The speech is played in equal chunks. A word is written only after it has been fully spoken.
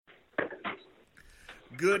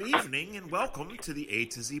Good evening and welcome to the A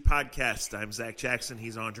to Z podcast. I'm Zach Jackson.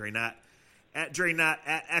 He's Andre Knott. At Dre Knott,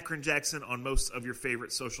 at Akron Jackson on most of your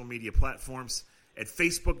favorite social media platforms. At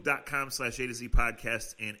Facebook.com/A to Z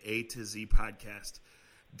podcast and A to Z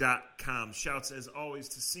podcast.com. Shouts as always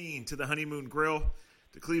to Scene, to the Honeymoon Grill,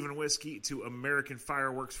 to Cleveland Whiskey, to American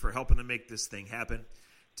Fireworks for helping to make this thing happen,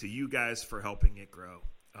 to you guys for helping it grow.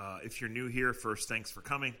 If you're new here, first, thanks for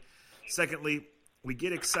coming. Secondly, we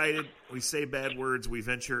get excited, we say bad words, we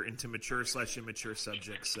venture into mature/immature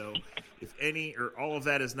subjects. So if any or all of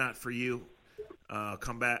that is not for you,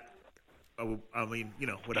 come back.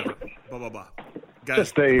 Whatever. Blah, blah, blah. Guys,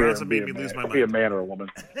 just stay the Browns here have made me lose my mind. Be a man or a woman.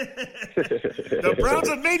 The Browns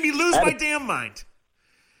have made me lose my damn mind.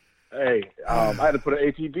 Hey, I had to put an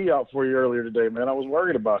ATD out for you earlier today, man. I was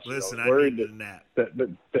worried about you. Listen, I was worried needed a nap.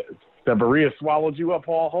 That Berea swallowed you up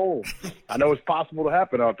all whole. I know it's possible to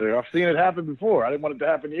happen out there. I've seen it happen before. I didn't want it to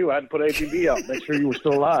happen to you. I had to put ATD out, make sure you were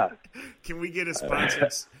still alive. Can we get a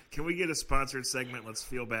sponsored? Can we get a sponsored segment? Let's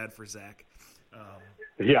feel bad for Zach.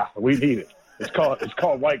 Yeah, we need it. It's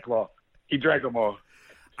called White Claw. He drank them all.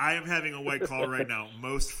 I am having a White Claw right now,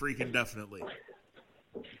 most freaking definitely.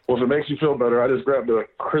 Well, if it makes you feel better, I just grabbed a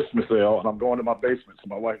Christmas ale, and I'm going to my basement so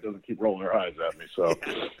my wife doesn't keep rolling her eyes at me. So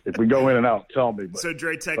if we go in and out, tell me. So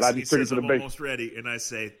Dre texts me, he says, I'm almost ready. And I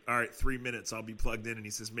say, all right, 3 minutes, I'll be plugged in. And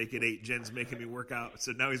he says, make it 8. Jen's making me work out.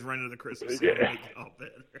 So now he's running to the Christmas ale to make it all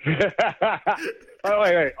better.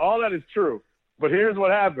 Hey, all that is true. But here's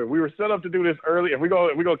what happened. We were set up to do this early. If we're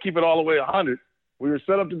going to keep it all the way 100, we were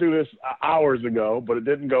set up to do this hours ago, but it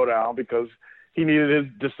didn't go down because he needed his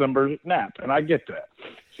December nap, and I get that.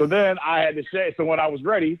 So then I had to say, so when I was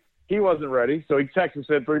ready, he wasn't ready. So he texted and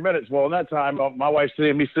said 3 minutes. Well, in that time, my wife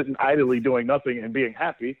seeing me sitting idly doing nothing and being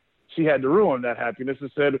happy, she had to ruin that happiness and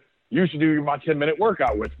said, you should do my 10-minute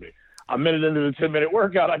workout with me. A minute into the 10-minute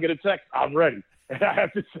workout, I get a text, I'm ready. And I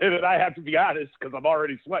have to say that I have to be honest because I'm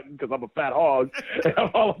already sweating because I'm a fat hog. And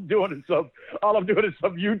all I'm doing is some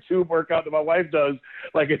YouTube workout that my wife does,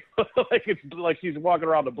 like she's walking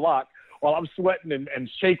around the block while I'm sweating and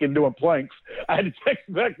shaking doing planks. I had to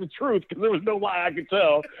text back the truth because there was no lie I could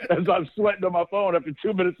tell as I'm sweating on my phone after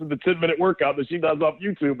 2 minutes of the 10-minute workout that she does off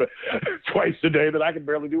YouTube twice a day that I can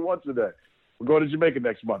barely do once a day. We're going to Jamaica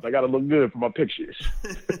next month. I got to look good for my pictures.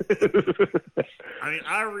 I mean,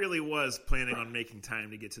 I really was planning on making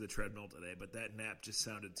time to get to the treadmill today, but that nap just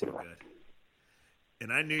sounded too good.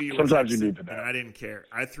 And I knew you were Sometimes you need the nap. And I didn't care.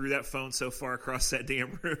 I threw that phone so far across that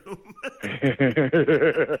damn room.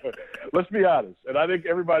 Let's be honest. And I think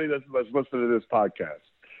everybody that's listening to this podcast,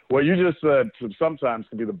 what you just said sometimes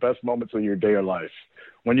can be the best moments of your day or life.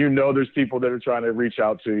 When you know there's people that are trying to reach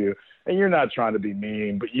out to you, and you're not trying to be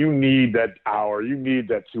mean, but you need that hour, you need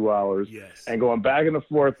that 2 hours. Yes. And going back and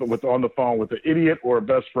forth on the phone with an idiot or a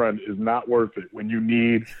best friend is not worth it when you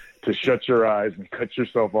need to shut your eyes and cut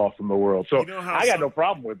yourself off from the world. So I got no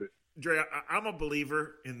problem with it. Dre, I'm a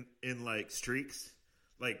believer in like streaks.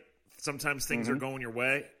 Like sometimes things are going your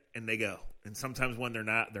way and they go. And sometimes when they're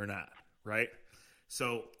not, right?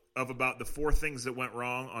 So of about the 4 things that went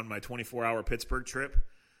wrong on my 24-hour Pittsburgh trip,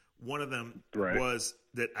 one of them was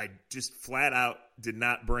that I just flat out did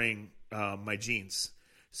not bring my jeans.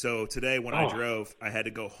 So today when I drove, I had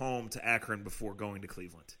to go home to Akron before going to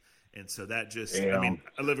Cleveland. And so that just, I mean,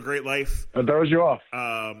 I live a great life. It throws you off.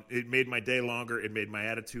 It made my day longer. It made my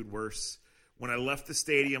attitude worse. When I left the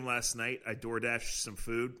stadium last night, I DoorDashed some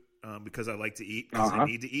food because I like to eat, because I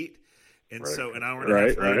need to eat. And so an hour and a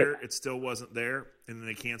half later, it still wasn't there. And then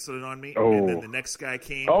they canceled it on me. And then the next guy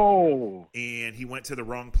came. And he went to the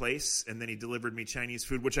wrong place. And then he delivered me Chinese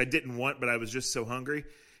food, which I didn't want, but I was just so hungry.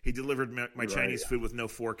 He delivered my Chinese food with no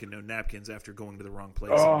fork and no napkins after going to the wrong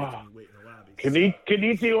place and making me wait in the lobby.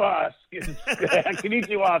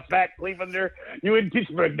 Konnichiwa, fat Clevelander. You in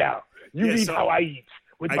Pittsburgh now. You eat how I eat.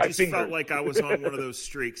 With my fingers. Felt like I was on one of those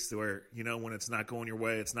streaks where, when it's not going your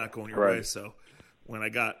way, it's not going your way. So when I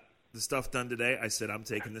got the stuff done today, I said, I'm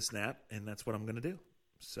taking this nap, and that's what I'm going to do.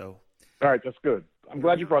 So, all right, that's good. I'm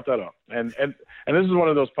glad you brought that up. And this is one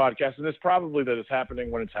of those podcasts, and it's probably that it's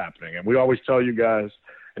happening when it's happening. And we always tell you guys,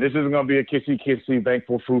 and this isn't going to be a kissy,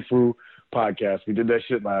 thankful, foo-foo podcast. We did that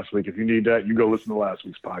shit last week. If you need that, you go listen to last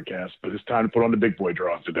week's podcast. But it's time to put on the big boy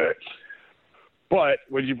draws today. But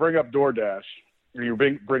when you bring up DoorDash, you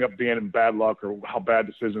bring up being in bad luck or how bad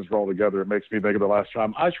decisions roll together, it makes me think of the last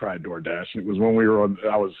time I tried DoorDash. It was when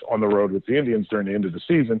I was on the road with the Indians during the end of the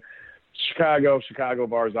season. Chicago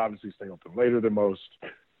bars obviously stay open later than most.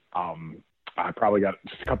 I probably got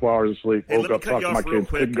just a couple hours of sleep. Hey, let me cut you off real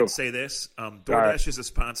quick and say this. DoorDash is a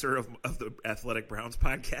sponsor of the Athletic Browns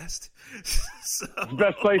podcast. So. It's the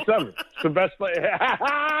best place ever. It's the best place.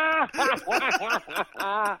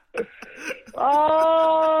 All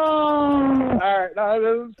right.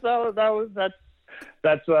 No,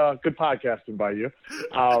 that's good podcasting by you.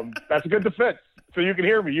 That's a good defense. So you can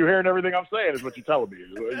hear me. You're hearing everything I'm saying is what you're telling me.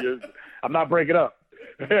 I'm not breaking up.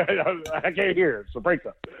 I can't hear, so break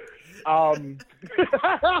up.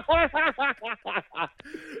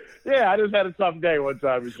 Yeah, I just had a tough day one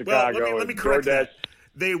time in Chicago. Well, let me correct that.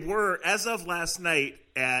 They were, as of last night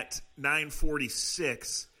at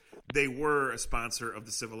 9:46, they were a sponsor of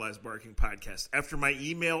the Civilized Barking podcast. After my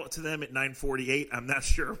email to them at 9:48, I'm not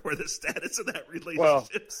sure where the status of that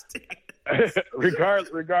relationship stands.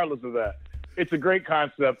 Regardless of that, it's a great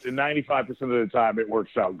concept, and 95% of the time it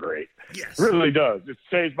works out great. Yes. It really does. It's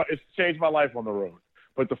changed my life on the road.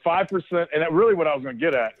 But the 5%, and that really what I was going to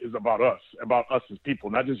get at is about us as people,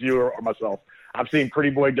 not just you or myself. I've seen pretty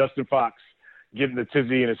boy Dustin Fox getting the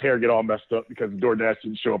tizzy and his hair get all messed up because DoorDash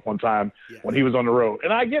didn't show up on time when he was on the road.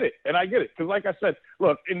 And I get it. Because like I said,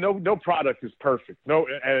 look, no product is perfect.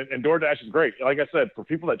 And DoorDash is great. Like I said, for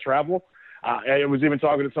people that travel, I was even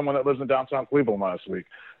talking to someone that lives in downtown Cleveland last week.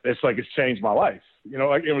 It's changed my life.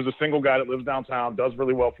 Like it was a single guy that lives downtown, does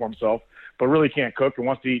really well for himself, but really can't cook and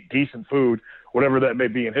wants to eat decent food, whatever that may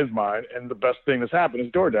be in his mind. And the best thing that's happened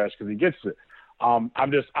is DoorDash because he gets it. I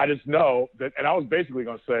just know that, and I was basically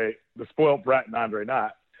going to say the spoiled brat and Andre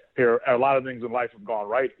Knott here. A lot of things in life have gone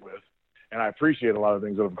right with, and I appreciate a lot of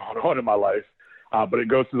things that have gone on in my life. But it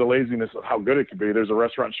goes to the laziness of how good it can be. There's a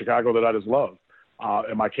restaurant in Chicago that I just love,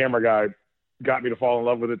 and my camera guy got me to fall in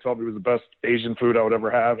love with it. Told me it was the best Asian food I would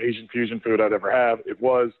ever have, Asian fusion food I'd ever have. It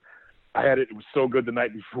was. I had it. It was so good the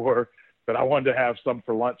night before that I wanted to have some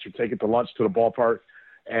for lunch or take it to lunch to the ballpark.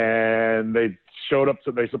 And they showed up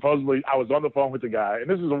I was on the phone with the guy, and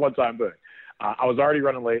this is a one-time thing. I was already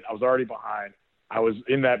running late. I was already behind. I was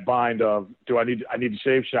in that bind of, I need to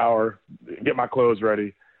shave, shower, get my clothes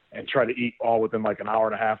ready, and try to eat all within like an hour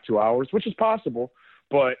and a half, 2 hours, which is possible.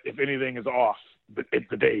 But if anything is off, the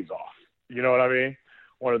day's off. You know what I mean?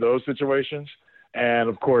 One of those situations. And,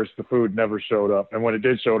 of course, the food never showed up. And when it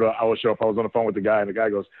did show up, I was on the phone with the guy, and the guy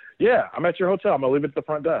goes, yeah, I'm at your hotel. I'm going to leave it at the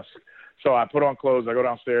front desk. So I put on clothes. I go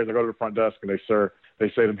downstairs. I go to the front desk, and they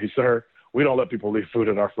say to me, sir, we don't let people leave food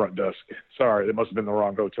at our front desk. Sorry, it must have been the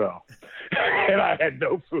wrong hotel. And I had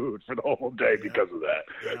no food for the whole day because of that.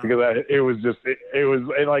 Yeah. Because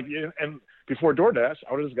and before DoorDash,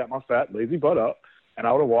 I would have just got my fat, lazy butt up, and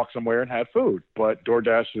I would have walked somewhere and had food. But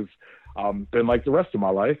DoorDash has been like the rest of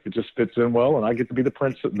my life. It just fits in well, and I get to be the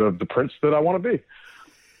prince that I want to be.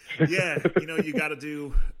 Yeah, you got to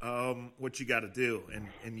do what you got to do,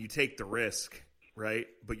 and you take the risk, right?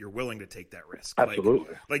 But you're willing to take that risk.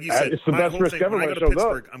 Absolutely. Like you said, it's the best risk ever when I go to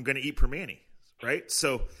Pittsburgh, I'm going to eat Permani, right?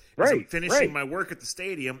 So as I'm finishing my work at the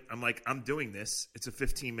stadium, I'm like, I'm doing this. It's a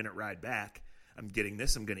 15-minute ride back. I'm getting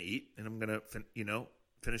this. I'm going to eat, and I'm going to,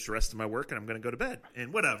 finish the rest of my work, and I'm going to go to bed,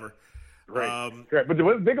 and whatever. Right. Right. But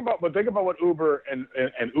think about what Uber and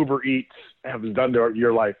Uber Eats have done to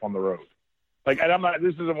your life on the road. Like, and I'm not.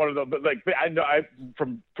 This isn't one of those. But like, I know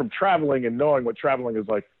from traveling and knowing what traveling is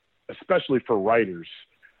like, especially for writers.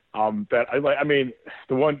 That I like. I mean,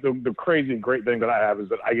 the crazy and great thing that I have is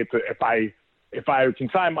that I get to if I can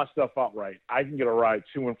time my stuff out right, I can get a ride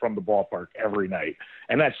to and from the ballpark every night,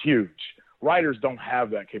 and that's huge. Writers don't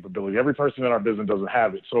have that capability. Every person in our business doesn't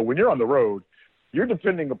have it. So when you're on the road, you're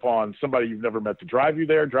depending upon somebody you've never met to drive you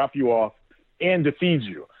there, drop you off, and to feed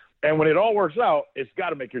you. And when it all works out, it's got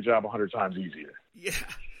to make your job 100 times easier. Yeah.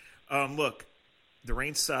 Look, the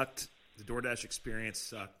rain sucked. The DoorDash experience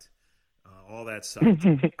sucked. All that sucked.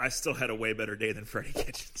 I still had a way better day than Freddie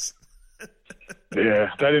Kitchens.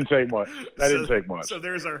 Yeah, that didn't take much. Didn't take much. So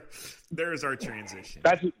there's our transition.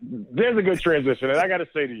 There's a good transition. And I got to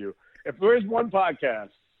say to you, if there is one podcast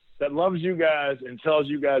that loves you guys and tells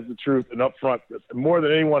you guys the truth and upfront more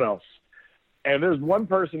than anyone else, and there's one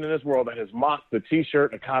person in this world that has mocked the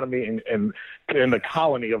T-shirt economy and the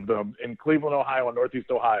colony of them in Cleveland, Ohio, and Northeast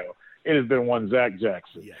Ohio, it has been one Zach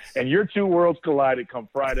Jackson. Yes. And your two worlds collided come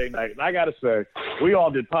Friday night. And I got to say, we all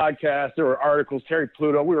did podcasts. There were articles. Terry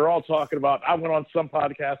Pluto. We were all talking about. I went on some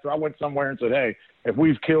podcast, or I went somewhere and said, "Hey, if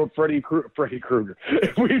we've killed Freddy Krueger,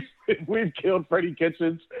 if we've killed Freddie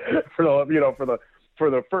Kitchens for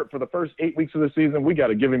the first 8 weeks of the season, we got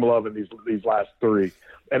to give him love in these last three."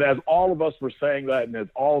 And as all of us were saying that, and as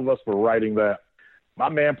all of us were writing that, my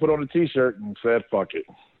man put on a T-shirt and said, "Fuck it."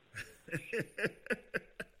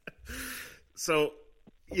 So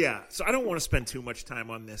I don't want to spend too much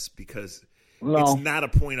time on this because it's not a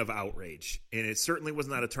point of outrage, and it certainly was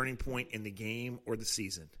not a turning point in the game or the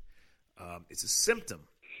season. It's a symptom,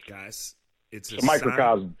 guys. It's a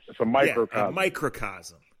microcosm. It's a microcosm. A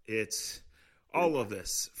microcosm. It's all of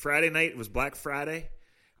this. Friday night was Black Friday.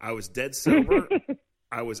 I was dead sober.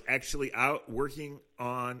 I was actually working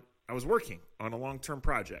on a long-term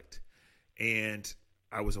project. And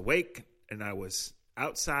I was awake, and I was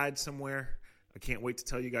outside somewhere. I can't wait to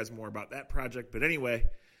tell you guys more about that project. But anyway,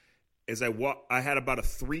 as I had about a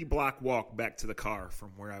 3-block walk back to the car from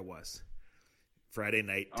where I was. Friday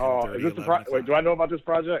night, 10:30, wait, do I know about this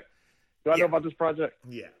project? Do I know about this project?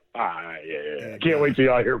 Yeah. Yeah. Can't wait till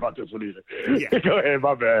y'all hear about this one either. Yeah. Go ahead,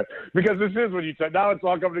 my bad. Because this is what you said. Now it's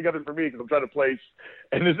all coming together for me because I'm trying to place.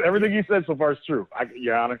 And everything you said so far is true.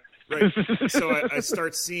 Your Honor. Right. So I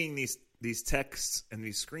start seeing these texts and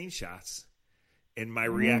these screenshots, and my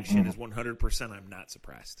reaction is 100% I'm not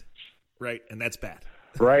surprised. Right? And that's bad.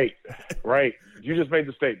 Right. You just made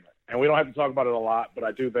the statement. And we don't have to talk about it a lot, but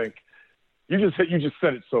I do think you just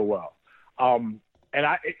said it so well. And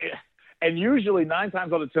usually 9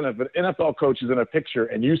 times out of 10, if an NFL coach is in a picture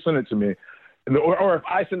and you send it to me, or if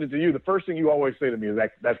I send it to you, the first thing you always say to me is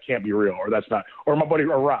that can't be real, or that's not. Or my buddy,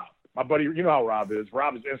 or Rob. My buddy, you know how Rob is.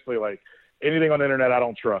 Rob is instantly like, anything on the internet I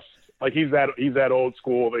don't trust. Like he's that old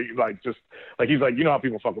school. He's like, you know how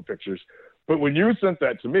people fuck with pictures. But when you sent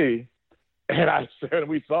that to me, and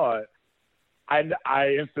we saw it,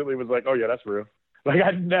 I instantly was like, oh yeah, that's real. Like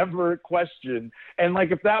I never questioned. And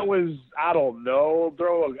like if that was, I don't know,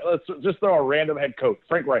 let's just throw a random head coach,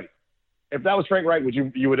 Frank Wright. If that was Frank Wright,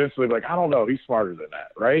 you would instantly be like, I don't know, he's smarter than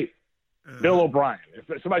that, right? Bill O'Brien.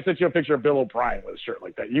 If somebody sent you a picture of Bill O'Brien with a shirt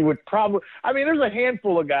like that, you would probably. I mean, there's a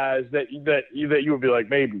handful of guys that you would be like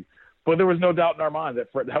maybe, but there was no doubt in our mind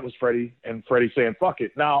that was Freddie, and Freddie saying fuck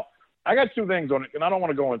it. Now I got 2 things on it, and I don't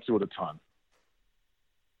want to go into it a ton.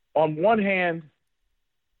 On one hand,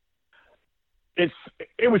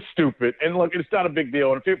 it was stupid, and look, it's not a big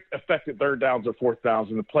deal. And if it affected 3rd downs or 4th downs,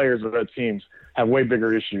 and the players of their teams have way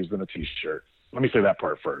bigger issues than a T-shirt. Let me say that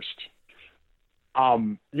part first.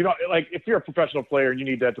 Like if you're a professional player and you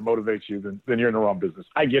need that to motivate you, then you're in the wrong business.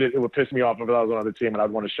 I get it. It would piss me off if I was on another team and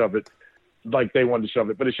I'd want to shove it like they wanted to shove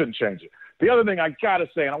it, but it shouldn't change it. The other thing I gotta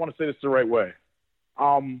say, and I want to say this the right way,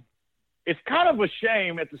 it's kind of a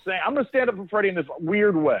shame at the same. I'm going to stand up for Freddie in this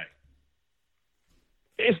weird way.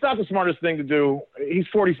 It's not the smartest thing to do. He's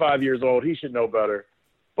 45 years old. He should know better.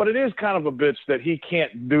 But it is kind of a bitch that he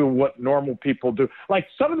can't do what normal people do. Like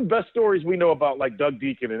some of the best stories we know about, like Doug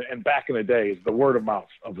Deacon and back in the day, is the word of mouth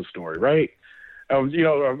of the story, right?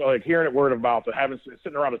 Like hearing it word of mouth and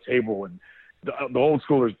sitting around a table and the old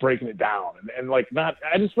schoolers breaking it down. And like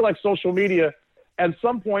I just feel like social media at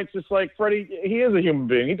some points, it's like Freddie, he is a human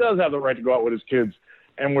being. He does have the right to go out with his kids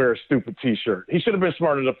and wear a stupid T-shirt. He should have been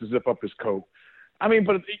smart enough to zip up his coat. I mean,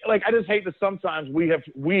 but like, I just hate that sometimes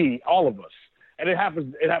all of us, and it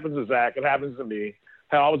happens to Zach, it happens to me.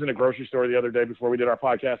 Hell, I was in a grocery store the other day before we did our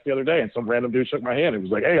podcast the other day, and some random dude shook my hand. He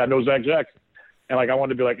was like, hey, I know Zach Jackson. And like, I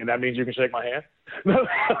wanted to be like, and that means you can shake my hand?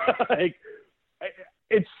 Like,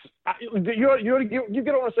 you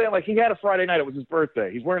get what I'm saying? Like, he had a Friday night. It was his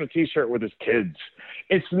birthday. He's wearing a T-shirt with his kids.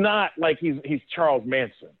 It's not like he's Charles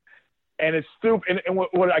Manson. And it's stupid. And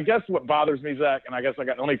what I guess what bothers me, Zach, and I guess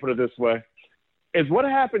let me put it this way, is what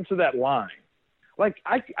happened to that line? Like,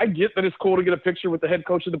 I get that it's cool to get a picture with the head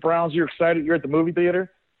coach of the Browns. You're excited. You're at the movie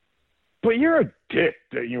theater. But you're a dick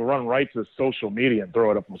that you run right to social media and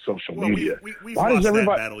throw it up on social media. We've lost that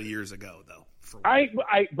battle years ago, though.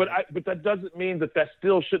 But that doesn't mean that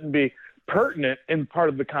still shouldn't be pertinent in part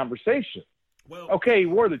of the conversation. Well, okay, he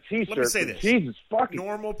wore the T-shirt. Let me say this. Jesus fucking.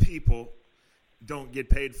 Normal people don't get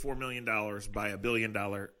paid $4 million by a $1 billion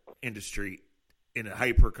industry in a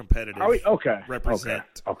hyper-competitive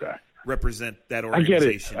represent that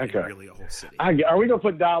organization in really a whole city. Are we going to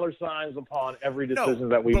put dollar signs upon every decision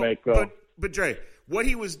that we make, though? But Dre, what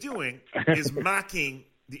he was doing is mocking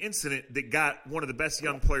the incident that got one of the best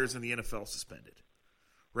young players in the NFL suspended,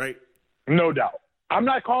 right? No doubt. I'm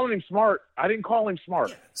not calling him smart. I didn't call him smart.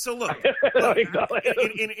 Yeah. So look,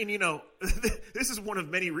 this is one of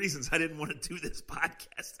many reasons I didn't want to do this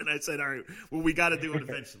podcast, and I said, all right, well, we got to do it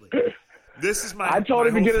eventually. This is I told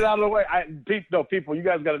him to get it out of the way. People, you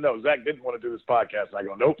guys got to know, Zach didn't want to do this podcast. I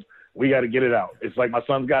go, nope, we got to get it out. It's like my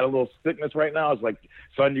son's got a little sickness right now. It's like,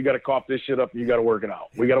 son, you got to cough this shit up and you got to work it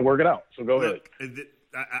out. We got to work it out. So go ahead.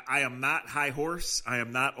 I am not high horse. I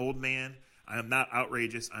am not old man. I am not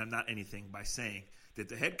outrageous. I am not anything by saying that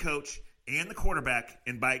the head coach and the quarterback,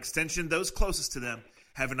 and by extension those closest to them,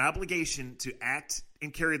 have an obligation to act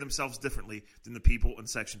and carry themselves differently than the people in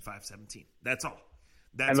Section 517. That's all.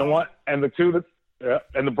 The two that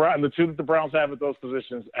the Browns have at those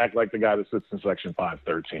positions act like the guy that sits in Section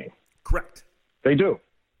 513. Correct. They do,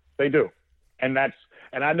 and I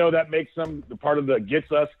know that makes them the part of the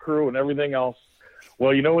Gets Us crew and everything else.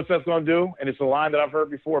 Well, you know what that's going to do? And it's a line that I've heard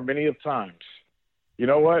before many of times. You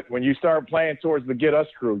know what? When you start playing towards the Get Us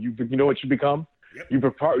crew, you know what you become? Yep.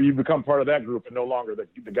 You become part of that group and no longer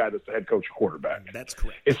the guy that's the head coach or quarterback. That's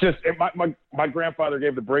correct. It's just my grandfather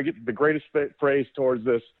gave the greatest phrase towards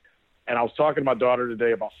this, and I was talking to my daughter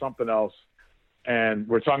today about something else, and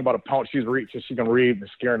we're talking about opponent. She can read, and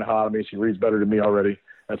it's scaring the hell out of me. She reads better than me already.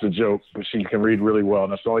 That's a joke, but she can read really well,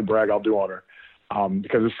 and that's the only brag I'll do on her.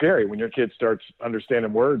 Because it's scary when your kid starts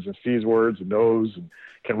understanding words and sees words and knows and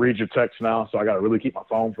can read your text now. So I got to really keep my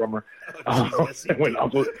phone from her. When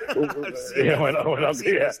Uncle,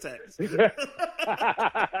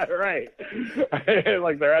 right.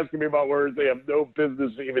 Like they're asking me about words they have no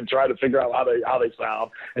business even trying to figure out how they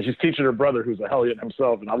sound. And she's teaching her brother, who's a hellion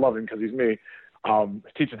himself, and I love him because he's me.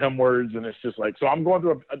 Teaching him words, and it's just like so. I'm going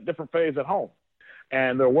through a different phase at home,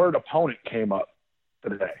 and the word opponent came up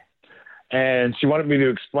today. And she wanted me to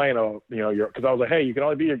explain, because I was like, hey, you can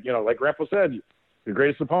only be, like Grandpa said, your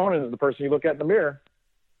greatest opponent is the person you look at in the mirror.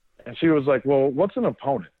 And she was like, well, what's an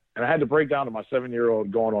opponent? And I had to break down to my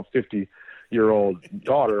 7-year-old going on 50-year-old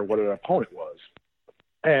daughter what an opponent was.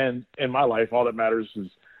 And in my life, all that matters is,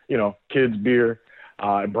 kids, beer,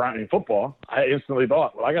 and football. I instantly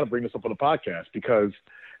thought, well, I got to bring this up on the podcast because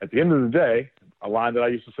at the end of the day, a line that I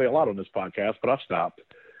used to say a lot on this podcast, but I've stopped,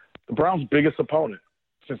 the Browns' biggest opponent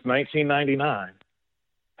since 1999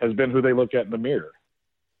 has been who they look at in the mirror.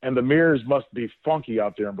 And the mirrors must be funky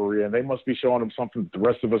out there in Berea, and they must be showing them something that the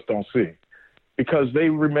rest of us don't see because they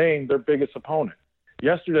remain their biggest opponent.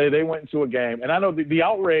 Yesterday, they went into a game, and I know the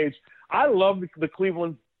outrage, I love the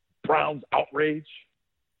Cleveland Browns outrage.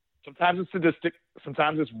 Sometimes it's sadistic.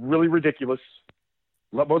 Sometimes it's really ridiculous.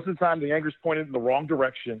 Most of the time, the anger's pointed in the wrong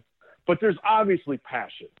direction, but there's obviously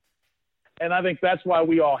passion. And I think that's why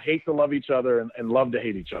we all hate to love each other and love to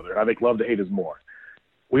hate each other. I think love to hate is more.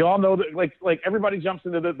 We all know that, like everybody jumps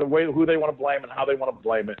into the way who they want to blame and how they want to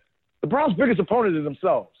blame it. The Browns' biggest opponent is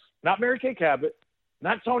themselves. Not Mary Kay Cabot,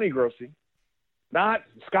 not Tony Grossi, not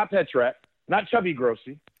Scott Petrak, not Chubby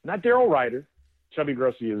Grossi, not Daryl Ryder. Chubby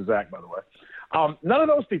Grossi is Zach, by the way. None of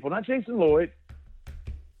those people, not Jason Lloyd.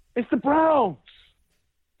 It's the Browns.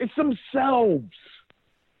 It's themselves.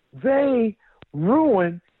 They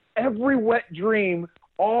ruin every wet dream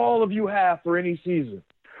all of you have for any season.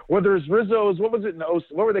 Whether it's Rizzo's, what was it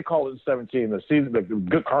what were they called in 17? The season, the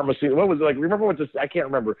good karma season. What was it like? Remember I can't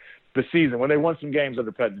remember the season when they won some games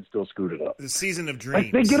under Pettin and still screwed it up. The season of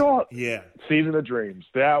dreams. Like they get off. Yeah. Season of dreams.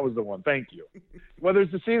 That was the one. Thank you. Whether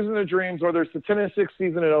it's the season of dreams, or there's the 10-6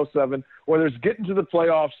 season in 07, or there's getting to the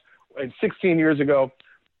playoffs 16 years ago,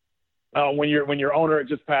 when your owner had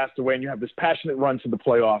just passed away and you have this passionate run to the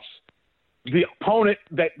playoffs. The opponent,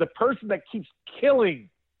 the person that keeps killing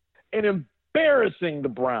and embarrassing the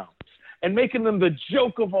Browns and making them the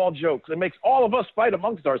joke of all jokes and makes all of us fight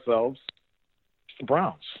amongst ourselves, it's the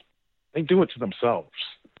Browns. They do it to themselves.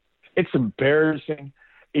 It's embarrassing.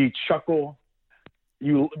 You chuckle.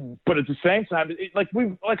 But at the same time,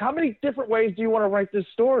 how many different ways do you want to write this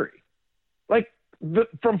story?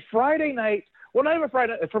 From Friday night, well, not even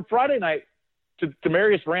Friday, from Friday night to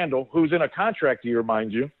Demarius Randall, who's in a contract year,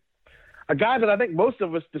 mind you, a guy that I think most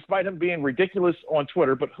of us, despite him being ridiculous on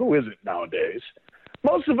Twitter, but who isn't nowadays,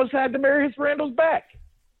 most of us had Demarius Randall's back.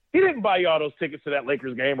 He didn't buy you all those tickets to that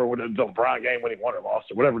Lakers game or the Brown game when he won or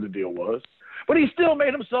lost or whatever the deal was. But he still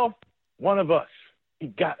made himself one of us. He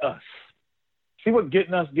got us. See what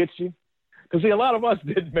getting us gets you? Because, a lot of us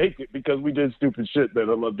didn't make it because we did stupid shit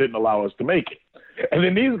that didn't allow us to make it. And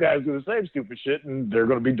then these guys do the same stupid shit, and they're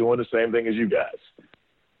going to be doing the same thing as you guys.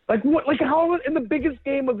 How in the biggest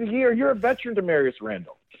game of the year, you're a veteran, Demarius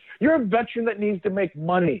Randall. You're a veteran that needs to make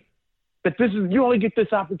money. You only get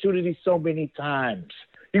this opportunity so many times.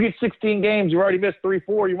 You get 16 games. You already missed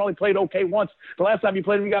 3-4. You've only played okay once. The last time you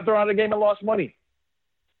played, you got thrown out of the game and lost money.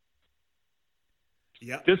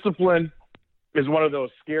 Yep. Discipline is one of those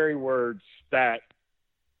scary words that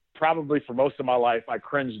probably for most of my life I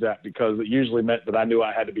cringed at because it usually meant that I knew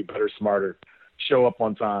I had to be better, smarter, show up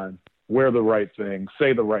on time, wear the right thing,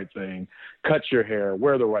 say the right thing, cut your hair,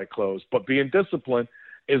 wear the right clothes. But being disciplined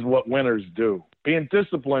is what winners do. Being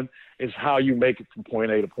disciplined is how you make it from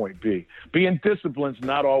point A to point B. Being disciplined is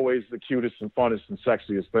not always the cutest and funnest and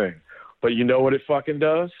sexiest thing. But you know what it fucking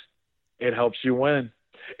does? It helps you win.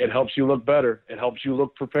 It helps you look better. It helps you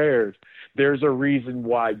look prepared. There's a reason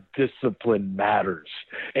why discipline matters.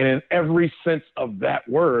 And in every sense of that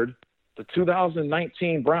word, the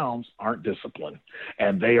 2019 Browns aren't disciplined,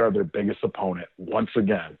 and they are their biggest opponent once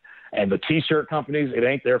again. And the T-shirt companies, it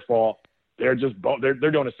ain't their fault. They're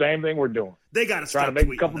they're doing the same thing we're doing. They got to stop trying to make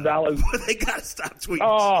tweeting, a couple dollars. They got to stop tweeting.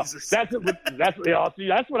 Oh, Jesus. that's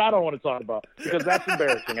what I don't want to talk about, because that's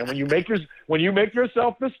embarrassing. And when you make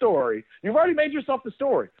yourself the story, you've already made yourself the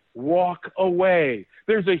story. Walk away.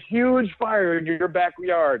 There's a huge fire in your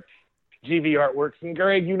backyard. GV Artworks, and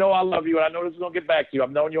Greg, you know I love you, and I know this is gonna get back to you.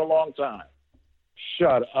 I've known you a long time.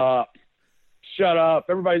 Shut up.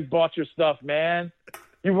 Everybody's bought your stuff, man.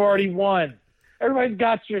 You've already won. Everybody's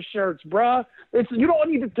got your shirts, bruh. You don't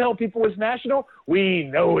need to tell people it's national. We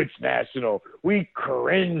know it's national. We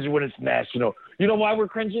cringe when it's national. You know why we're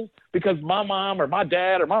cringing? Because my mom or my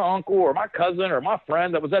dad or my uncle or my cousin or my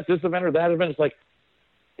friend that was at this event or that event is like,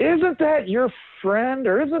 isn't that your friend,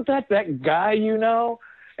 or isn't that guy you know?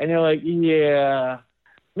 And you're like, yeah.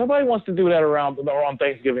 Nobody wants to do that around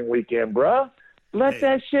Thanksgiving weekend, bruh. Let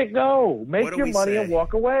that shit go. Make your money and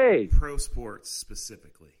walk away. Pro sports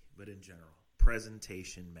specifically, but in general,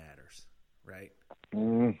 presentation matters, right?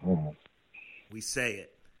 Mm-hmm. We say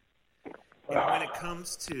it. And when it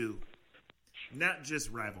comes to not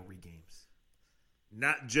just rivalry games,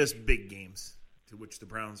 not just big games, to which the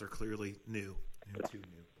Browns are clearly new and too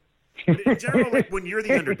new. But in general, like when you're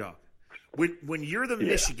the underdog, when you're the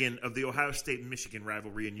Michigan of the Ohio State and Michigan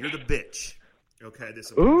rivalry, and you're the bitch, okay,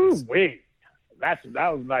 wait. That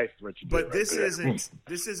was nice, Richard. But this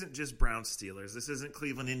isn't just Browns Steelers. This isn't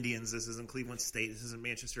Cleveland Indians. This isn't Cleveland State. This isn't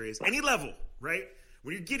Manchester A's. Any level, right?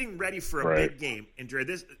 When you're getting ready for a big game, and Dre,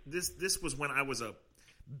 this was when I was a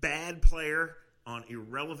bad player on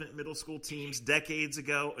irrelevant middle school teams decades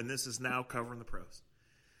ago, and this is now covering the pros.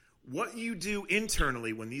 What you do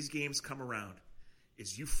internally when these games come around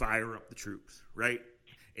is you fire up the troops, right?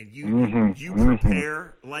 And you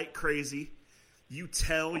prepare like crazy. You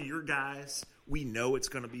tell your guys, we know it's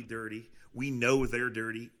going to be dirty. We know they're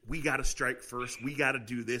dirty. We got to strike first. We got to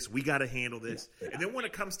do this. We got to handle this. And then when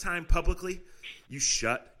it comes time publicly, you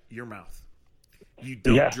shut your mouth. You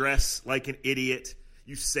don't dress like an idiot.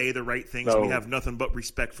 You say the right things. We have nothing but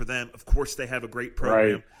respect for them. Of course, they have a great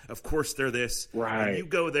program. Right. Of course, they're this. Right. And you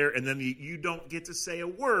go there, and then you don't get to say a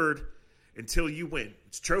word until you win.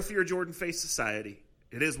 It's Trophy or Jordan Face Society.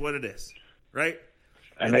 It is what it is, right?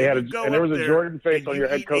 And there was a Jordan face on your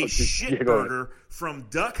head coach. A shit burger from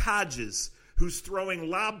Duck Hodges, who's throwing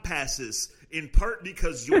lob passes in part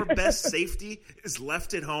because your best safety is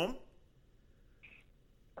left at home.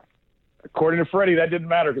 According to Freddie, that didn't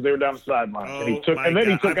matter because they were down the sideline. Oh, and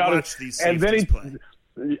then he took out his. Play.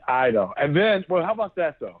 I know. And then, well, how about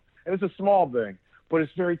that though? And it's a small thing, but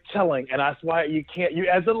it's very telling, and that's why you can't. You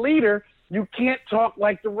as a leader, you can't talk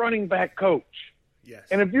like the running back coach. Yes.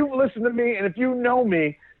 And if you listen to me and if you know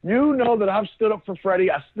me, you know that I've stood up for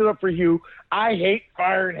Freddie. I stood up for you. I hate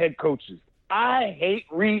firing head coaches. I hate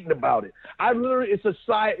reading about it. It's a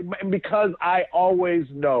side, because I always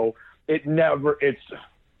know it's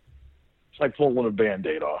like pulling a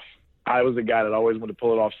Band-Aid off. I was a guy that always wanted to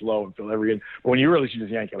pull it off slow and feel every, but when you really should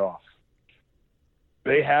just yank it off.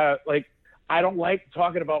 They have, I don't like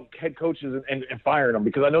talking about head coaches and firing them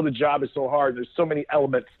because I know the job is so hard. There's so many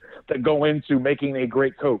elements that go into making a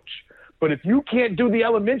great coach. But if you can't do the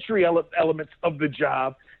elementary elements of the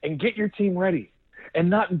job and get your team ready and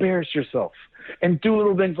not embarrass yourself and do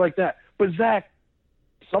little things like that. But Zach,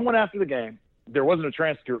 someone after the game, there wasn't a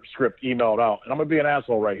transcript emailed out. And I'm going to be an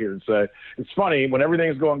asshole right here and say, it's funny, when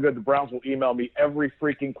everything's going good, the Browns will email me every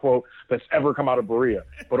freaking quote that's ever come out of Berea.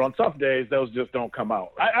 But on tough days, those just don't come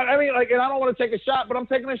out. I mean, and I don't want to take a shot, but I'm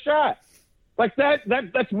taking a shot. Like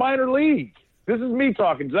that's minor league. This is me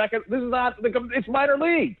talking, Zach. This is not, it's minor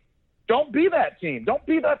league. Don't be that team. Don't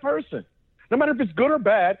be that person. No matter if it's good or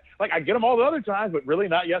bad. I get them all the other times, but really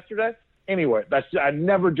not yesterday. Anyway, I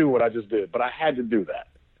never do what I just did, but I had to do that.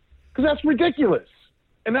 Because that's ridiculous.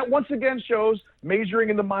 And that once again shows majoring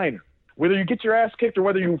in the minor. Whether you get your ass kicked or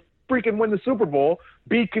whether you freaking win the Super Bowl,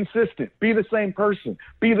 be consistent. Be the same person.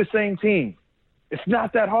 Be the same team. It's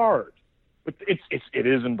not that hard. But it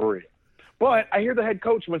is in Berea. But I hear the head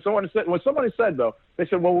coach, when somebody said, though, they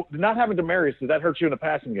said, well, not having Demaryius, does that hurt you in the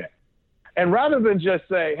passing game? And rather than just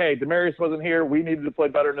say, hey, Demaryius wasn't here, we needed to play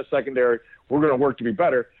better in the secondary, we're going to work to be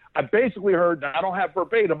better, I basically heard, I don't have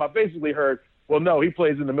verbatim, I basically heard, well, no, he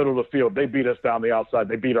plays in the middle of the field. They beat us down the outside.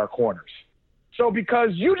 They beat our corners. So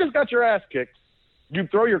because you just got your ass kicked, you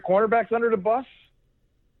throw your cornerbacks under the bus?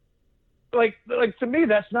 Like to me,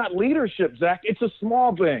 that's not leadership, Zach. It's a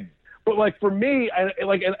small thing. But for me,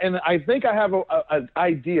 and I think I have an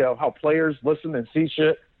idea of how players listen and see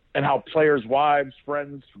shit, and how players' wives,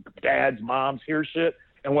 friends, dads, moms hear shit,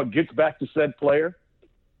 and what gets back to said player.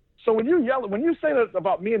 So when you say that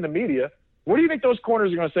about me in the media, What do you think those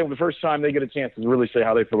corners are going to say the first time they get a chance to really say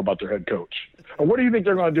how they feel about their head coach? Or what do you think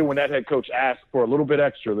they're going to do when that head coach asks for a little bit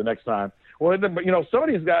extra the next time? Well, some of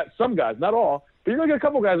these guys, some guys, not all, but you're going to get a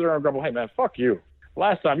couple guys that are going to grumble, hey, man, fuck you.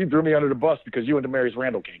 Last time you threw me under the bus because you and Demarius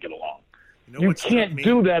Randall can't get along. You can't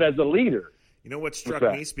do that as a leader. You know what struck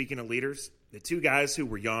me, speaking of leaders? The two guys who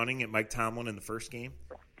were yawning at Mike Tomlin in the first game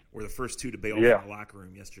were the first two to bail from the locker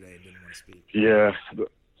room yesterday and didn't want to speak. Yeah,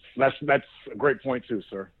 that's a great point too,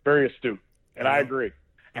 sir. Very astute. And I agree.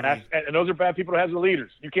 And and those are bad people to have as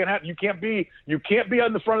leaders. You can't be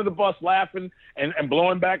on the front of the bus laughing and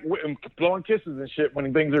blowing kisses and shit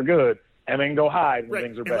when things are good, and then go hide when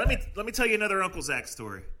things are bad. Let me tell you another Uncle Zach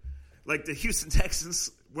story. Like the Houston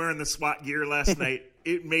Texans wearing the SWAT gear last night,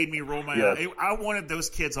 it made me roll my eyes. I wanted those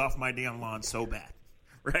kids off my damn lawn so bad.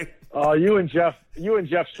 Right? Oh, you and Jeff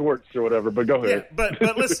Schwartz or whatever, but go ahead. Yeah,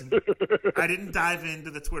 but listen, I didn't dive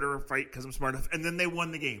into the Twitter fight because I'm smart enough, and then they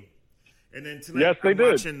won the game. And then tonight, I'm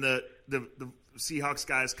watching the Seahawks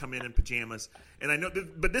guys come in pajamas, and I know,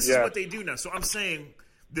 but this is what they do now. So I'm saying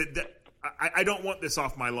that I don't want this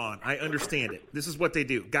off my lawn. I understand it. This is what they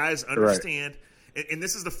do. Guys understand, and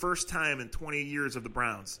this is the first time in 20 years of the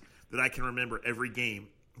Browns that I can remember every game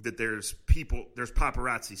that there's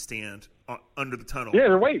paparazzi stand under the tunnel. Yeah,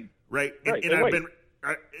 they're waiting. Right, and I've been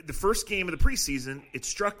the first game of the preseason. It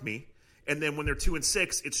struck me, and then when they're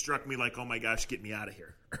 2-6, it struck me like, oh my gosh, get me out of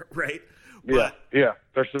here. Right. But yeah,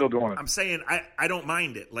 they're still doing it. I'm saying I don't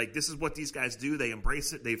mind it. Like, this is what these guys do. They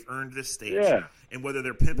embrace it. They've earned this stage. Yeah. And whether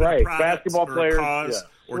they're pimping a product basketball or players, a cause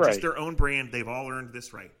or just their own brand, they've all earned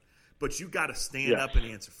this right. But you got to stand up and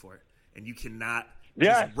answer for it. And you cannot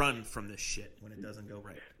just run from this shit when it doesn't go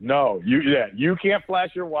right. No, you can't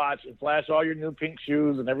flash your watch and flash all your new pink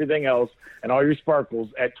shoes and everything else and all your sparkles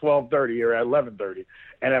at 12:30 or at 11:30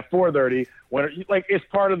 and at 4:30 when it's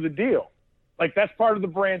part of the deal. Like, that's part of the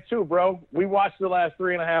brand too, bro. We watched the last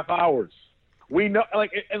 3.5 hours. We know,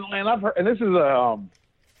 and I've heard, and this is I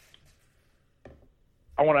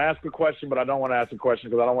want to ask a question, but I don't want to ask a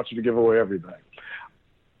question because I don't want you to give away everything.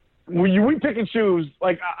 We pick and choose.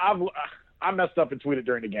 Like, I messed up and tweeted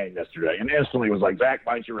during the game yesterday, and instantly was like, Zach,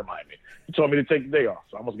 why didn't you remind me? You told me to take the day off,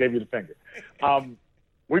 so I almost gave you the finger.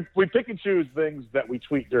 We pick and choose things that we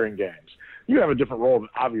tweet during games. You have a different role,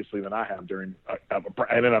 obviously, than I have during an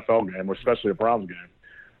NFL game, or especially a Browns game.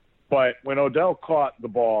 But when Odell caught the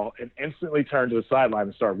ball and instantly turned to the sideline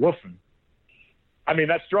and started woofing, I mean,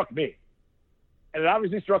 that struck me. And it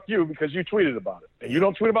obviously struck you because you tweeted about it. And you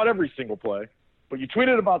don't tweet about every single play, but you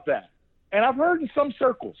tweeted about that. And I've heard in some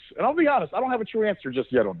circles, and I'll be honest, I don't have a true answer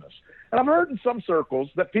just yet on this. And I've heard in some circles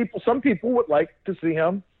that some people would like to see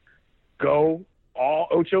him go all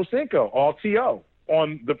Ocho Cinco, all T.O.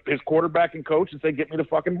 on his quarterback and coach and say, get me the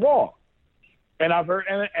fucking ball. And I've heard,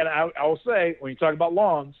 and I will say, when you talk about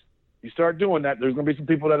lawns, you start doing that, there's going to be some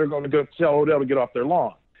people that are going to go tell Odell to get off their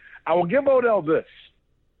lawn. I will give Odell this.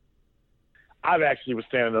 I've actually was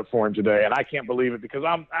standing up for him today, and I can't believe it because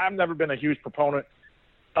I've never been a huge proponent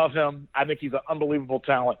of him. I think he's an unbelievable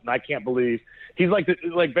talent, and I can't believe he's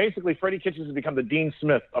basically Freddie Kitchens has become the Dean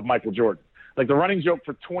Smith of Michael Jordan. Like, the running joke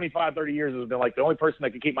for 25, 30 years has been like the only person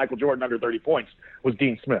that could keep Michael Jordan under 30 points was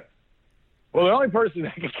Dean Smith. Well, the only person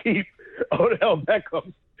that could keep Odell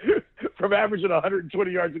Beckham from averaging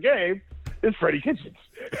 120 yards a game is Freddie Kitchens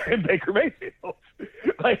and Baker Mayfield.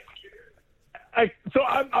 So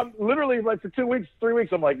I'm literally, like, for 2 weeks, 3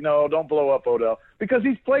 weeks, I'm like, no, don't blow up Odell, because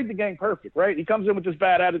he's played the game perfect, right? He comes in with this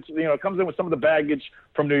bad attitude, comes in with some of the baggage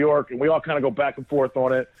from New York, and we all kind of go back and forth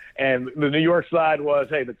on it. And the New York side was,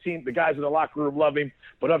 hey, the guys in the locker room love him,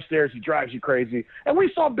 but upstairs he drives you crazy. And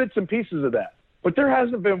we saw bits and pieces of that. But there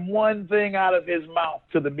hasn't been one thing out of his mouth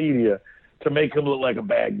to the media to make him look like a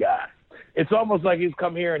bad guy. It's almost like he's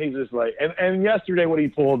come here and he's just like, and yesterday what he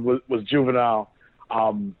pulled was juvenile.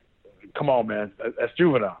 Come on, man. That's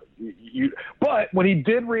juvenile. But when he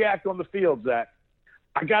did react on the field, Zach,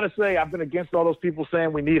 I got to say, I've been against all those people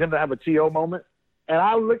saying we need him to have a T.O. moment. And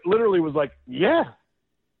I literally was like, yeah,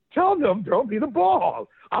 tell them, throw me the ball.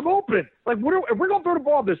 I'm open. Like, if we're going to throw the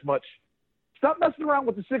ball this much, stop messing around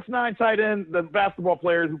with the 6'9" tight end, the basketball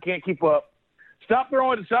players who can't keep up. Stop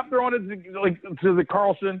throwing it to the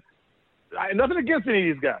Carlson. Nothing against any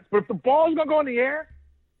of these guys. But if the ball's going to go in the air,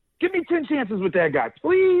 give me 10 chances with that guy,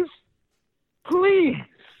 please. Please.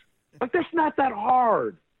 Like, that's not that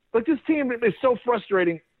hard. Like, this team is so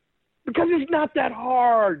frustrating because it's not that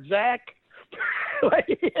hard, Zach. I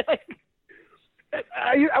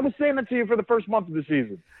was saying that to you for the first month of the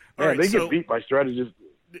season. Man, they get beat by strategists.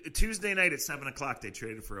 Tuesday night at 7 o'clock, they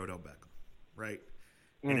traded for Odell Beckham, right?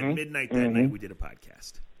 And at midnight that night, we did a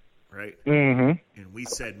podcast, right? Mm-hmm. And we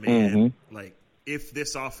said, man, like, if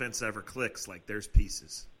this offense ever clicks, like there's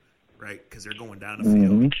pieces, right? Because they're going down the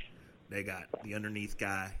field. They got the underneath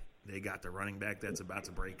guy. They got the running back that's about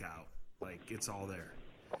to break out. Like, it's all there.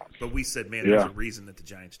 But we said, man, there's a reason that the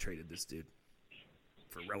Giants traded this dude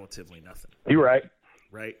for relatively nothing. You're right.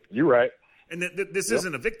 Right? You're right. And this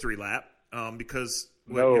isn't a victory lap because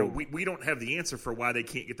we don't have the answer for why they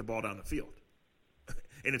can't get the ball down the field.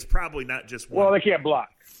 And it's probably not just one. Well, they can't block.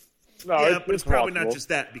 No, but it's probably not just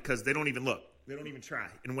that because they don't even look. They don't even try.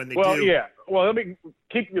 And when they do. Well, let me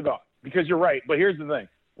keep your thought because you're right. But here's the thing.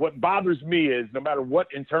 What bothers me is no matter what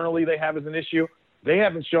internally they have as an issue, they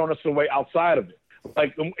haven't shown us the way outside of it.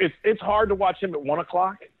 Like, it's hard to watch him at 1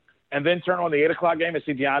 o'clock and then turn on the 8 o'clock game and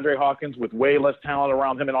see DeAndre Hawkins with way less talent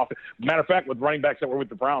around him in offense. Matter of fact, with running backs that were with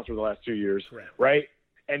the Browns for the last 2 years, right?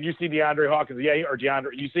 And you see DeAndre Hawkins,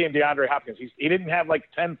 you see him, DeAndre Hopkins. He didn't have like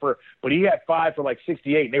 10 but he had 5 for like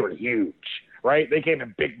 68, and they were huge, right? They came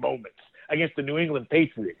in big moments against the New England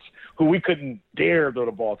Patriots, who we couldn't dare throw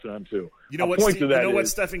the ball to them to. You know what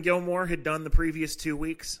Stephen Gilmore had done the previous 2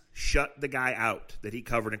 weeks? Shut the guy out that he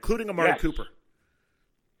covered, including Amari Cooper.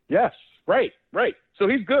 Yes, right. So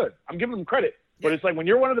he's good. I'm giving him credit. But it's like when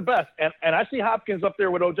you're one of the best, and I see Hopkins up there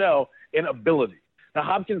with Odell in ability. Now,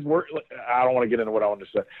 Hopkins, I don't want to get into what I want to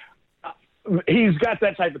say. He's got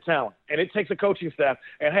that type of talent, and it takes a coaching staff.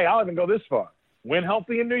 And, hey, I'll even go this far. When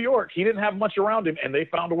healthy in New York, he didn't have much around him, and they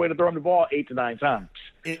found a way to throw him the ball 8 to 9 times.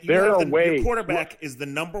 Your quarterback is the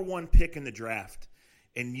number 1 pick in the draft,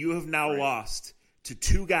 and you have now lost to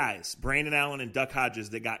 2 guys, Brandon Allen and Duck Hodges,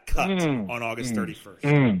 that got cut on August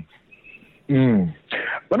 31st.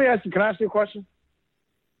 Let me ask you, can I ask you a question?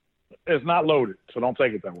 It's not loaded, so don't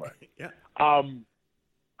take it that way. Yeah.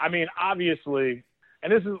 I mean, obviously,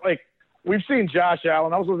 and this is like, we've seen Josh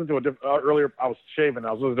Allen. I was listening to earlier, I was shaving,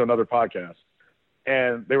 I was listening to another podcast,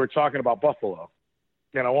 and they were talking about Buffalo.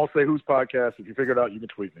 And I won't say whose podcast. If you figure it out, you can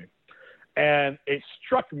tweet me. And it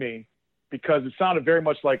struck me because it sounded very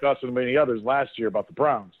much like us and many others last year about the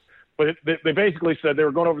Browns. But they basically said they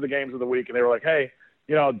were going over the games of the week, and they were like, hey,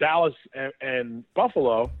 Dallas and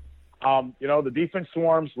Buffalo, the defense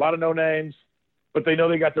swarms, a lot of no names, but they know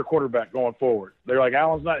they got their quarterback going forward. They're like,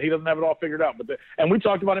 he doesn't have it all figured out. And we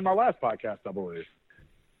talked about him in our last podcast, I believe.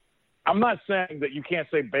 I'm not saying that you can't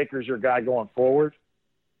say Baker's your guy going forward,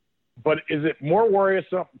 but is it more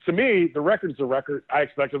worrisome? To me, the record's the record. I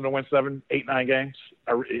expect them to win 7, 8, 9 games.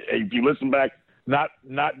 If you listen back, not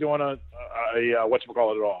doing a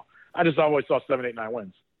whatchamacallit at all. I just always saw 7, 8, 9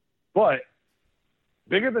 wins. But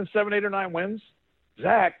bigger than 7, 8, or 9 wins,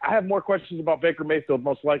 Zach, I have more questions about Baker Mayfield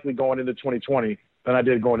most likely going into 2020 than I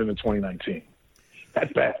did going into 2019.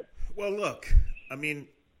 That's bad. Well, look, I mean,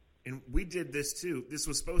 and we did this too. This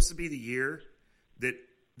was supposed to be the year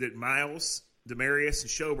that Miles, Demarius, and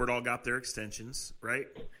Schobert all got their extensions, right?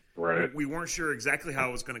 Right. We weren't sure exactly how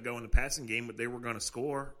it was going to go in the passing game, but they were going to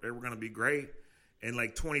score. They were going to be great. And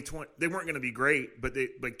like 2020, they weren't going to be great, but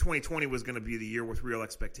 2020 was going to be the year with real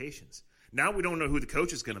expectations. Now we don't know who the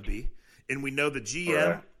coach is going to be, and we know the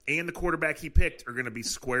GM and the quarterback he picked are going to be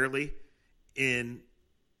squarely in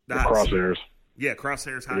the hot seat. Crosshairs. Yeah,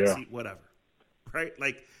 crosshairs, hot seat, whatever. Right?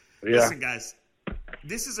 Like, listen, guys,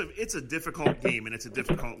 it's a difficult game and it's a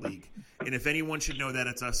difficult league. And if anyone should know that,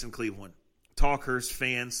 it's us in Cleveland. Talkers,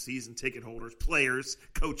 fans, season ticket holders, players,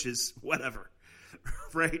 coaches, whatever.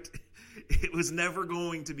 Right? It was never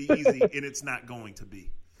going to be easy, and it's not going to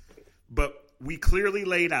be. But we clearly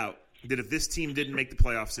laid out that if this team didn't make the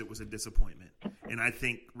playoffs, it was a disappointment. And I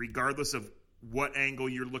think regardless of what angle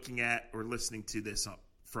you're looking at or listening to this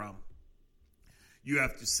from, you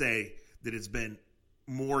have to say that it's been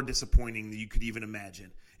more disappointing than you could even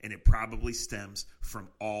imagine. And it probably stems from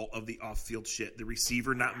all of the off-field shit. The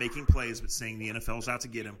receiver not making plays but saying the NFL's out to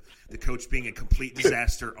get him. The coach being a complete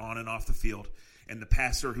disaster on and off the field. And the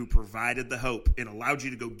passer who provided the hope and allowed you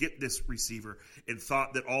to go get this receiver and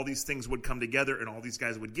thought that all these things would come together and all these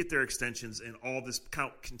guys would get their extensions and all this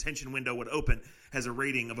contention window would open has a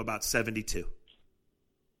rating of about 72.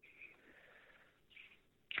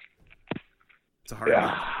 It's a hard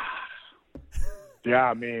one. Yeah,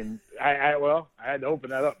 I mean, I had to open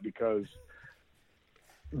that up because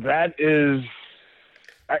that is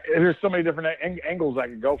there's so many different angles I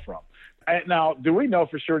could go from. Now, do we know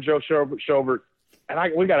for sure Joe Schobert,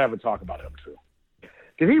 and we got to have a talk about him too.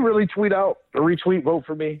 Did he really tweet out or retweet vote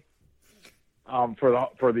for me for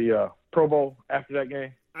the Pro Bowl after that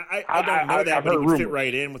game? I don't know that, but he would fit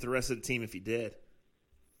right in with the rest of the team if he did.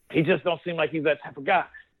 He just don't seem like he's that type of guy.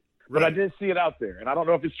 But I did see it out there, and I don't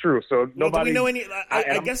know if it's true. So nobody. Do we know any?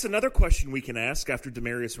 I guess another question we can ask after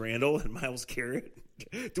Demarius Randall and Myles Garrett: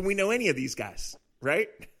 do we know any of these guys? Right?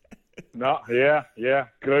 No. Yeah.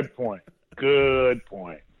 Good point. Good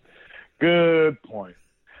point.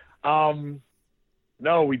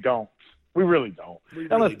 No, we don't. We really don't.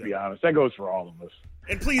 And let's be honest, that goes for all of us.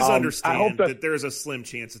 And please understand that there's a slim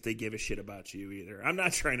chance that they give a shit about you either. I'm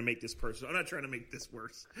not trying to make this personal. I'm not trying to make this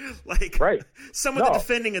worse. Like, right. Some of the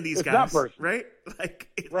defending of these guys, right? Like,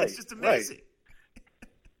 it's just amazing.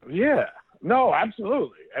 Right. Yeah. No,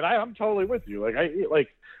 absolutely. And I'm totally with you. Like,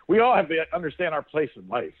 we all have to understand our place in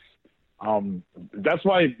life. That's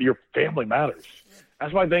why your family matters.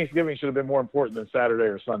 That's why Thanksgiving should have been more important than Saturday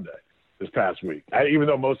or Sunday this past week. Even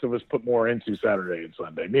though most of us put more into Saturday and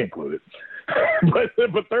Sunday, me included. but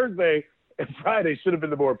Thursday and Friday should have been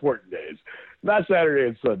the more important days, not Saturday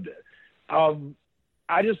and Sunday.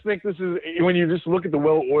 I just think this is, when you just look at the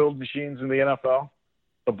well-oiled machines in the NFL,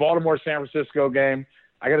 the Baltimore-San Francisco game,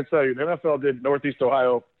 I got to tell you, the NFL did Northeast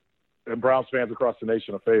Ohio and Browns fans across the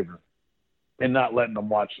nation a favor in not letting them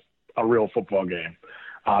watch a real football game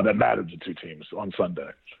that mattered to two teams on Sunday.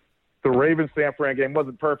 The Ravens-San Fran game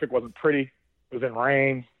wasn't perfect, wasn't pretty. It was in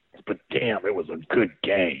rain, but damn, it was a good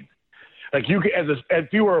game. Like, you could, as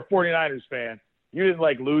you were a 49ers fan, you didn't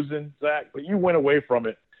like losing, Zach, but you went away from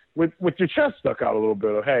it with your chest stuck out a little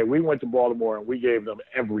bit of, hey, we went to Baltimore and we gave them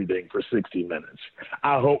everything for 60 minutes.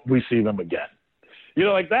 I hope we see them again. You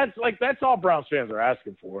know, that's all Browns fans are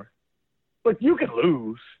asking for. Like, you can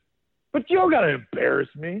lose, but you don't got to embarrass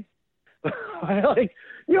me. Like,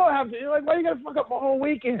 you don't have to, like, why you got to fuck up my whole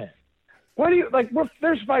weekend? What do you, like,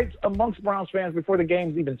 there's fights amongst Browns fans before the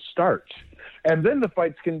games even start. And then the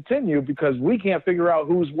fights continue because we can't figure out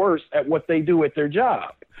who's worse at what they do at their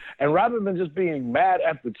job. And rather than just being mad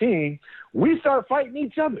at the team, we start fighting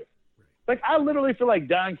each other. Like, I literally feel like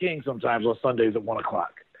Don King sometimes on Sundays at 1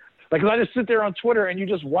 o'clock. Like, 'cause I just sit there on Twitter and you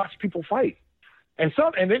just watch people fight. And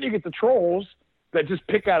then you get the trolls that just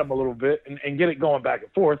pick at them a little bit and get it going back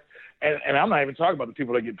and forth. And I'm not even talking about the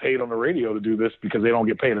people that get paid on the radio to do this because they don't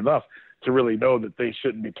get paid enough to really know that they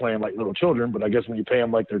shouldn't be playing like little children. But I guess when you pay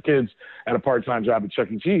them like they're kids at a part-time job at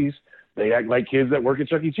Chuck E. Cheese, they act like kids that work at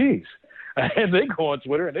Chuck E. Cheese. And they go on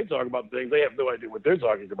Twitter and they talk about things. They have no idea what they're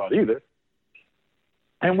talking about either.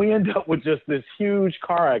 And we end up with just this huge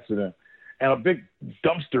car accident and a big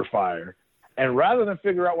dumpster fire. And rather than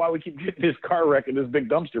figure out why we keep getting this car wreck and this big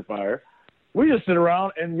dumpster fire, we just sit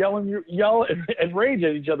around and yell and rage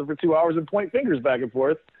at each other for 2 hours and point fingers back and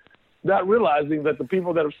forth, not realizing that the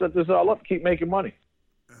people that have set this all up keep making money.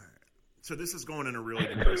 All right. So this is going in a really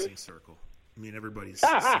depressing circle. I mean, everybody's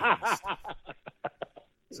serious.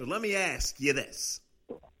 So let me ask you this.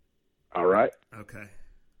 All right. Okay.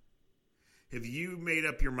 Have you made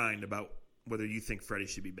up your mind about whether you think Freddie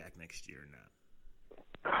should be back next year or not?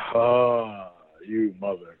 Oh, you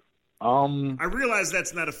mother. I realize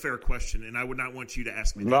that's not a fair question, and I would not want you to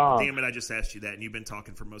ask me that. No. Damn it, I just asked you that, and you've been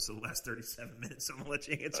talking for most of the last 37 minutes, so I'm going to let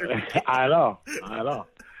you answer. I know.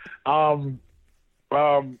 I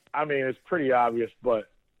mean, it's pretty obvious, but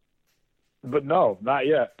no, not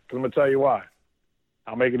yet. 'Cause I'm going to tell you why.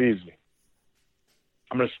 I'll make it easy.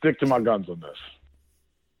 I'm going to stick to my guns on this.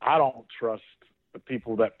 I don't trust the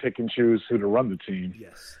people that pick and choose who to run the team.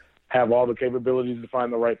 Yes. Have all the capabilities to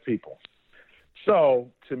find the right people. So,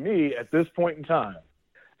 to me, at this point in time,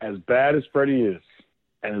 as bad as Freddie is,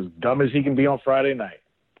 and as dumb as he can be on Friday night,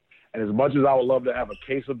 and as much as I would love to have a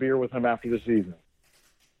case of beer with him after the season,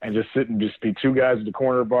 and just sit and just be two guys at the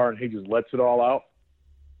corner bar and he just lets it all out,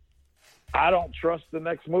 I don't trust the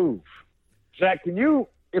next move. Zach, can you,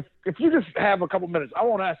 if you just have a couple minutes, I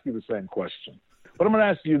won't ask you the same question, but I'm going to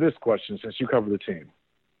ask you this question since you cover the team.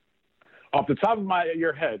 Off the top of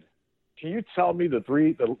your head, can you tell me the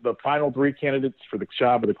final three candidates for the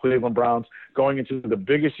job of the Cleveland Browns going into the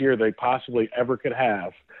biggest year they possibly ever could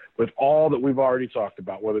have with all that we've already talked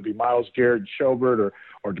about, whether it be Myles Garrett, Schobert,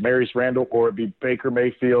 or Demarius Randall, or it be Baker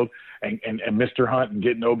Mayfield and Mr. Hunt and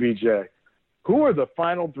getting OBJ? Who are the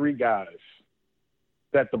final three guys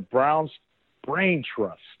that the Browns brain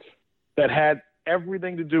trust that had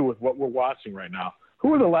everything to do with what we're watching right now?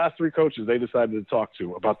 Who are the last three coaches they decided to talk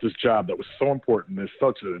to about this job that was so important this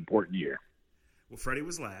such an important year? Well, Freddie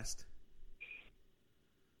was last,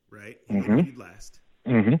 right? Mm-hmm. He last.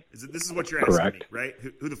 Mm-hmm. This is what you're asking Correct. me, right?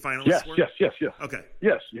 Who the finalists were? Yes. Okay.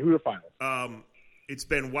 Yes, who the finalists? It's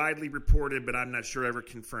been widely reported, but I'm not sure ever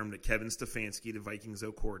confirmed that Kevin Stefanski, the Vikings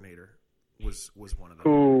O coordinator, was one of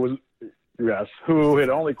them. Who had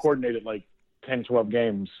only coordinated like 10, 12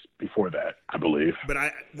 games before that, I believe. But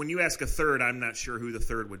when you ask a third, I'm not sure who the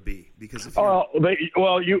third would be because if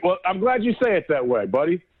I'm glad you say it that way,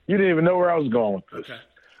 buddy. You didn't even know where I was going with this. Okay.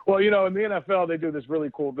 Well, in the NFL, they do this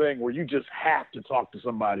really cool thing where you just have to talk to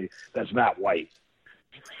somebody that's not white.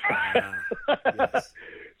 Yes.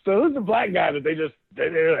 So who's the black guy that they just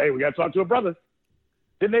Hey, we got to talk to a brother.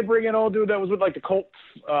 Didn't they bring in an old dude that was with like the Colts?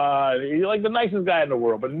 He's like the nicest guy in the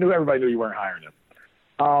world, but everybody knew you weren't hiring him.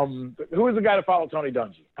 Who was the guy that followed Tony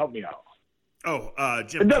Dungy? Help me out.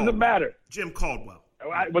 Jim. It doesn't matter. Jim Caldwell.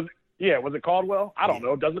 Was it Caldwell? I don't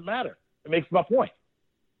know. It doesn't matter. It makes my point.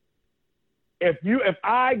 I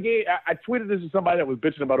tweeted this to somebody that was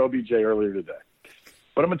bitching about OBJ earlier today,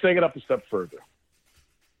 but I'm gonna take it up a step further.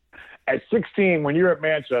 At 16, when you're at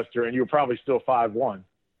Manchester and you're probably still 5'1",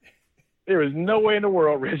 there is no way in the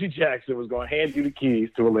world Reggie Jackson was going to hand you the keys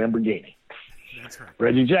to a Lamborghini. That's right.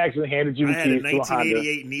 Reggie Jackson handed you the keys to a Honda. I had a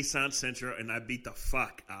 1988 Nissan Sentra, and I beat the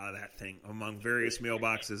fuck out of that thing among various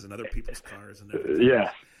mailboxes and other people's cars and everything.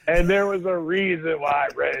 Yeah, and there was a reason why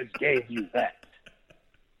Reg gave you that.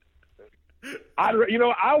 I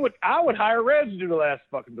would hire Reg to do the last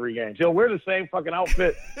fucking 3 games. He'll wear the same fucking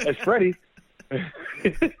outfit as Freddie. I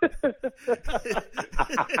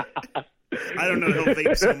don't know. He'll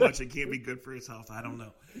vape so much it can't be good for his health. I don't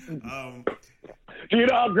know. Do you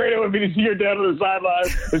know how great it would be to see your dad on the sideline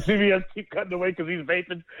and CBS keep cutting away because he's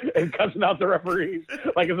vaping and cussing out the referees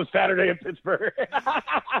like it's a Saturday in Pittsburgh?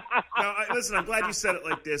 Now, listen, I'm glad you said it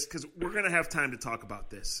like this because we're going to have time to talk about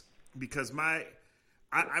this because I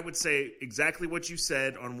would say exactly what you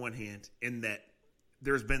said on one hand in that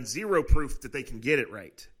there's been zero proof that they can get it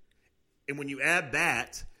right. And when you add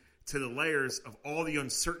that to the layers of all the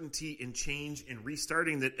uncertainty and change and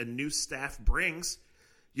restarting that a new staff brings,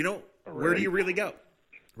 where do you really go?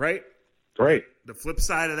 Right? Right. The flip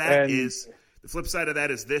side of that is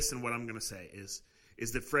this, and what I'm going to say is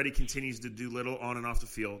that Freddie continues to do little on and off the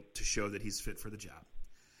field to show that he's fit for the job.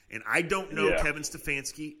 And I don't know Kevin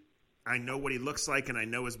Stefanski. I know what he looks like, and I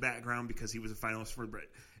know his background because he was a finalist for Brett.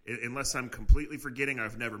 Unless I'm completely forgetting,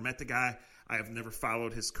 I've never met the guy. I have never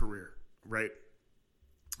followed his career. Right.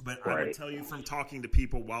 But I would tell you from talking to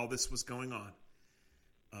people while this was going on,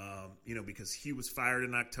 because he was fired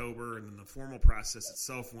in October and then the formal process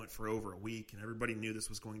itself went for over a week and everybody knew this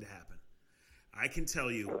was going to happen. I can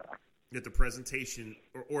tell you that the presentation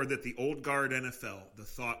or that the old guard NFL, the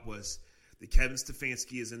thought was that Kevin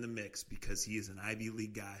Stefanski is in the mix because he is an Ivy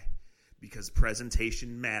League guy, because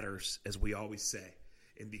presentation matters, as we always say,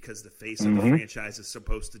 and because the face of the franchise is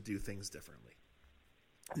supposed to do things differently.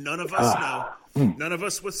 None of us know. None of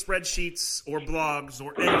us with spreadsheets or blogs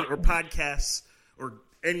or podcasts or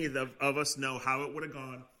any of us know how it would have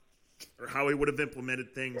gone or how he would have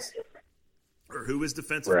implemented things or who his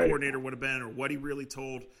defensive coordinator would have been or what he really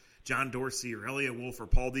told John Dorsey or Elliot Wolf or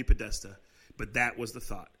Paul DePodesta. But that was the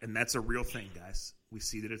thought, and that's a real thing, guys. We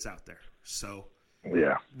see that it's out there. So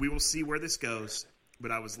we will see where this goes.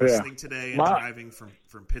 But I was listening today and driving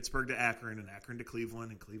from Pittsburgh to Akron and Akron to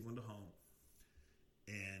Cleveland and Cleveland to home.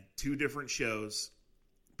 And 2 different shows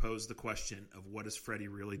posed the question of what has Freddie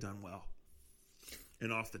really done well.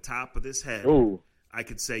 And off the top of this head, I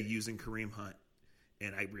could say using Kareem Hunt.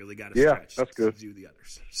 And I really got to stretch to do the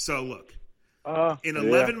others. So, look, in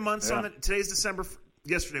 11 months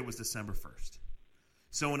yesterday was December 1st.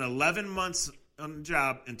 So in 11 months on the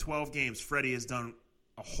job and 12 games, Freddie has done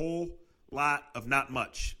a whole lot of not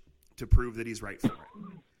much to prove that he's right for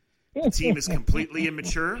it. The team is completely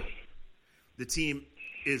immature. The team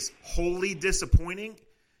is wholly disappointing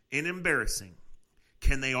and embarrassing.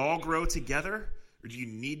 Can they all grow together, or do you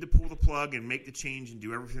need to pull the plug and make the change and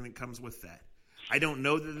do everything that comes with that? I don't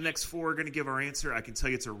know that the next 4 are going to give our answer. I can tell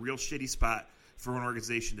you it's a real shitty spot for an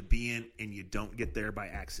organization to be in, and you don't get there by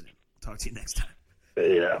accident. Talk to you next time.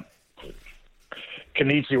 Yeah.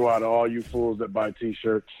 Konnichiwa to all you fools that buy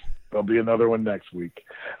T-shirts. There'll be another one next week.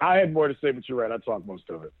 I had more to say, but you're right. I talked most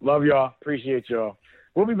of it. Love y'all. Appreciate y'all.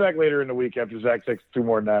 We'll be back later in the week after Zach takes 2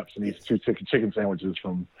 more naps and eats 2 chicken sandwiches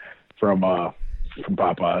from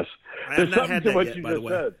Popeyes. There's something to what you just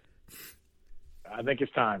said. I think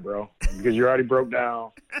it's time, bro, because you already broke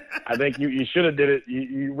down. I think you should have did it.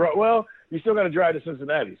 You still got to drive to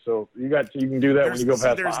Cincinnati, so you can do that when you go past the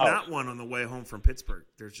house. There's not one on the way home from Pittsburgh.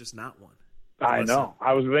 There's just not one. I know.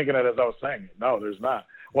 I was thinking that as I was saying it. No, there's not.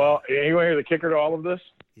 Well, you want to hear the kicker to all of this?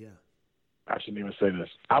 Yeah. I shouldn't even say this.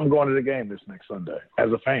 I'm going to the game this next Sunday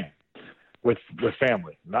as a fan with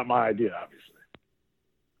family. Not my idea, obviously.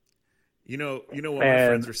 You know what my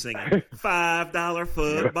friends are singing? $5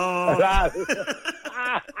 football.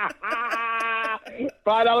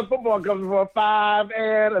 $5 football comes for 5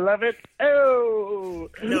 and 11. Oh,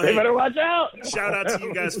 they better watch out. Shout out to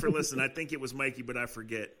you guys for listening. I think it was Mikey, but I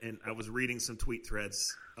forget. And I was reading some tweet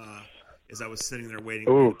threads as I was sitting there waiting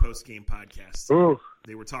for the post-game podcast.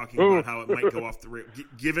 They were talking about how it might go off the rails,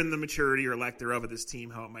 given the maturity or lack thereof of this team,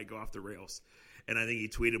 how it might go off the rails. And I think he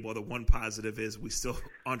tweeted, well, the one positive is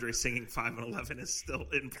Andre singing 5 and 11 is still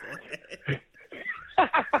in play.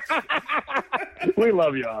 We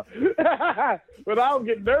love y'all. But I was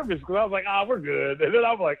getting nervous because I was like, we're good. And then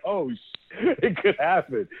I'm like, it could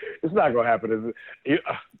happen. It's not going to happen, is it?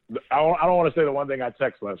 I don't want to say the one thing I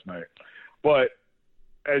texted last night. But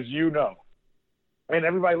as you know, and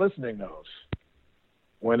everybody listening knows,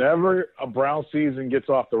 whenever a Brown season gets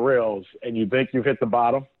off the rails and you think you've hit the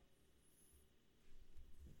bottom,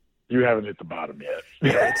 you haven't hit the bottom yet.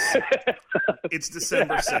 Yeah, it's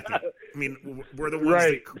December 2nd. I mean, we're the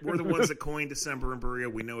ones that coined December in Berea.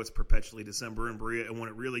 We know it's perpetually December in Berea, and when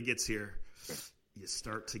it really gets here, you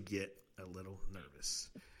start to get a little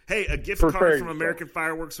nervous. Hey, a gift card from American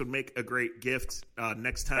Fireworks would make a great gift.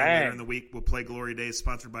 Next time later in the week, we'll play Glory Days,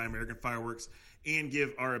 sponsored by American Fireworks, and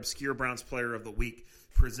give our Obscure Browns Player of the Week,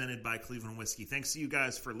 presented by Cleveland Whiskey. Thanks to you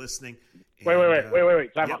guys for listening.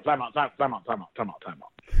 Wait. Time out.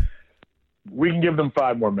 We can give them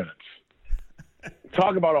 5 more minutes.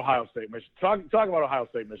 Talk about Ohio State, Michigan. Talk about Ohio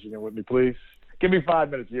State, Michigan with me, please. Give me 5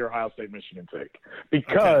 minutes of your Ohio State, Michigan take.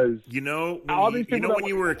 Because when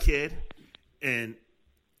you were a kid and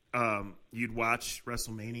you'd watch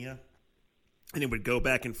WrestleMania and it would go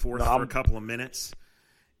back and forth for a couple of minutes,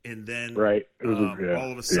 and then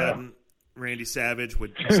all of a sudden Randy Savage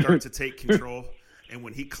would start to take control. And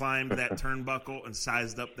when he climbed that turnbuckle and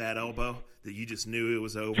sized up that elbow, that you just knew it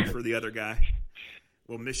was over for the other guy.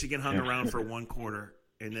 Well, Michigan hung around for 1 quarter,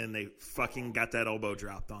 and then they fucking got that elbow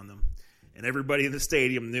dropped on them. And everybody in the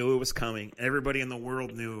stadium knew it was coming. Everybody in the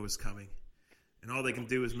world knew it was coming. And all they can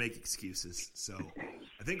do is make excuses. So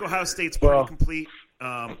I think Ohio State's pretty complete.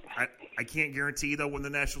 I can't guarantee they'll win the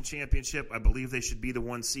national championship. I believe they should be the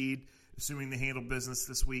 1 seed, assuming they handle business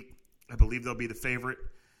this week. I believe they'll be the favorite.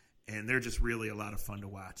 And they're just really a lot of fun to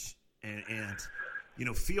watch. And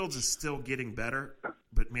Fields is still getting better,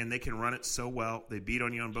 but, man, they can run it so well. They beat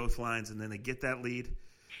on you on both lines, and then they get that lead.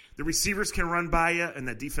 The receivers can run by you, and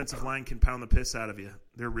that defensive line can pound the piss out of you.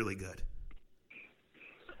 They're really good.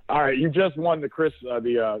 All right, you just won the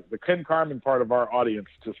Ken Carmen part of our audience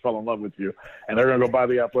just fell in love with you, and they're going to go buy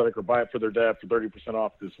the Athletic or buy it for their dad for 30%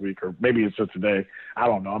 off this week, or maybe it's just today. I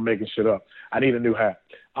don't know. I'm making shit up. I need a new hat.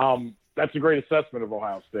 That's a great assessment of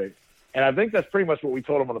Ohio State. And I think that's pretty much what we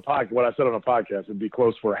told them on the podcast. What I said on the podcast, it'd be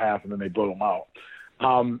close for a half, and then they blow them out.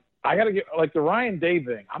 I got to get the Ryan Day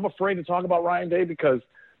thing. I'm afraid to talk about Ryan Day because,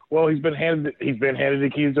 he's been handed the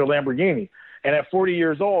keys to a Lamborghini, and at 40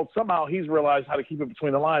 years old, somehow he's realized how to keep it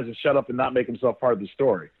between the lines and shut up and not make himself part of the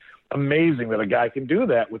story. Amazing that a guy can do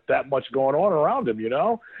that with that much going on around him.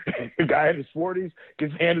 A guy in his 40s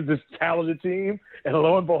gets handed this talented team, and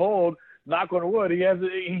lo and behold, knock on wood, he's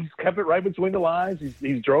kept it right between the lines.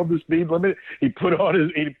 He's drove the speed limit. He put on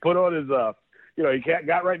his he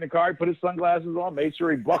got right in the car. He put his sunglasses on, made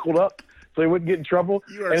sure he buckled up so he wouldn't get in trouble.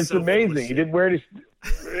 And it's amazing. He didn't wear his.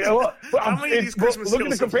 How many of these Christmas look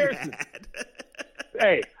at the comparison.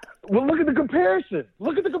 Hey, look at the comparison.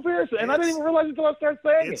 And I didn't even realize it until I started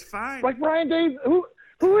saying it's fine. Like Ryan Day, who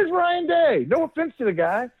is Ryan Day? No offense to the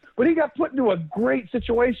guy, but he got put into a great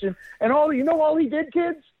situation. And all he did,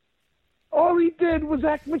 kids. All he did was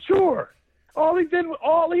act mature. All he did was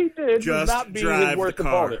not be his worst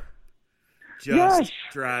opponent.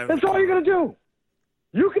 Drive. That's all you're gonna do.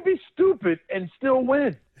 You can be stupid and still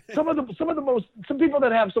win. Some people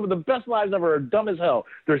that have some of the best lives ever are dumb as hell.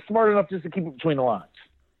 They're smart enough just to keep it between the lines.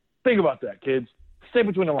 Think about that, kids. Stay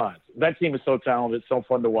between the lines. That team is so talented, so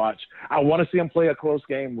fun to watch. I want to see them play a close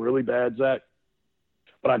game really bad, Zach.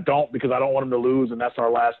 But I don't, because I don't want them to lose, and that's our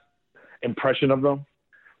last impression of them.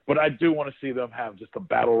 But I do want to see them have just a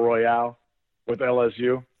battle royale with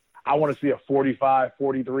LSU. I want to see a 45,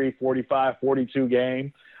 43, 45, 42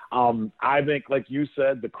 game. I think, like you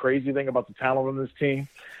said, the crazy thing about the talent on this team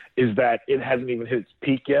is that it hasn't even hit its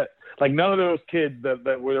peak yet. Like, none of those kids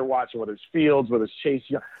that we're watching, whether it's Fields, whether it's Chase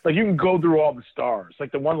Young, like, you can go through all the stars.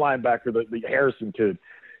 Like the one linebacker, the Harrison kid,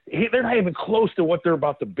 they're not even close to what they're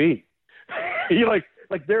about to be.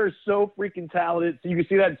 Like they're so freaking talented. So you can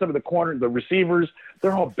see that in some of the corners, the receivers.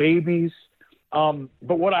 They're all babies. But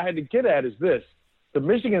what I had to get at is this. The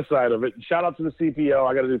Michigan side of it, shout out to the CPO.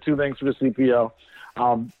 I got to do 2 things for the CPO.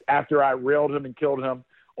 After I railed him and killed him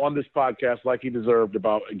on this podcast like he deserved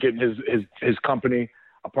about getting his company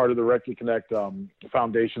a part of the Recce Connect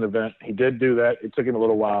Foundation event. He did do that. It took him a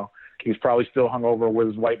little while. He's probably still hungover with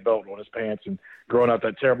his white belt on his pants and growing out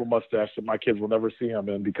that terrible mustache that my kids will never see him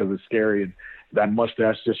in because it's scary. And that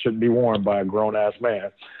mustache just shouldn't be worn by a grown-ass man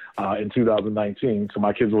in 2019. So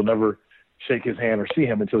my kids will never shake his hand or see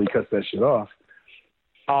him until he cuts that shit off.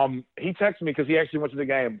 He texted me because he actually went to the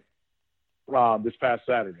game this past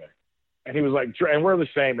Saturday. And he was like, and we're the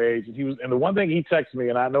same age. And the one thing he texted me,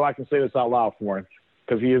 and I know I can say this out loud for him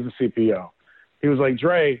because he is a CPO. He was like,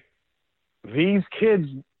 Dre, these kids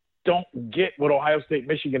don't get what Ohio State,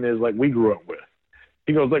 Michigan is like we grew up with.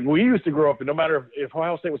 He goes, like, we used to grow up, and no matter if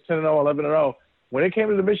Ohio State was 10-0, 11-0, when it came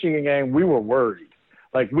to the Michigan game, we were worried.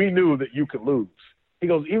 Like, we knew that you could lose. He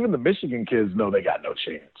goes, even the Michigan kids know they got no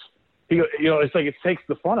chance. He goes, it's like it takes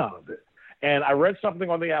the fun out of it. And I read something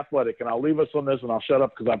on The Athletic, and I'll leave us on this, and I'll shut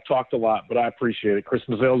up because I've talked a lot, but I appreciate it.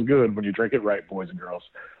 Christmas ale's good when you drink it right, boys and girls.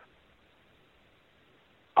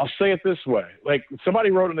 I'll say it this way. Like, somebody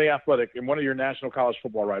wrote in The Athletic, in one of your national college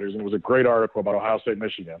football writers, and it was a great article about Ohio State,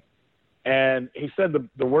 Michigan. And he said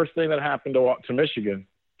the worst thing that happened to Michigan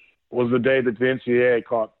was the day that the NCAA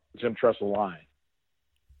caught Jim Tressel lying.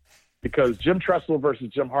 Because Jim Tressel versus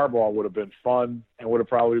Jim Harbaugh would have been fun and would have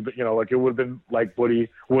probably been, it would have been like Woody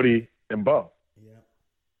and Bo. Yeah.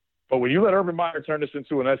 But when you let Urban Meyer turn this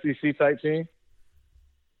into an SEC-type team,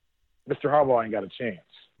 Mr. Harbaugh ain't got a chance.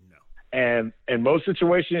 No. And in most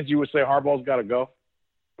situations, you would say Harbaugh's got to go.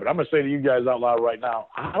 But I'm going to say to you guys out loud right now,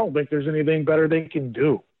 I don't think there's anything better they can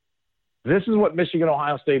do. This is what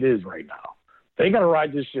Michigan-Ohio State is right now. They got to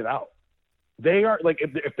ride this shit out. They are like,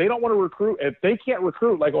 if they don't want to recruit, if they can't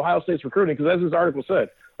recruit like Ohio State's recruiting, because as this article said,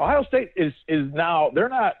 Ohio State is now they're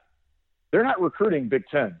not recruiting Big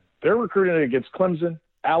Ten. They're recruiting against Clemson,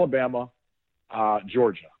 Alabama,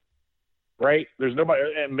 Georgia, right? There's nobody,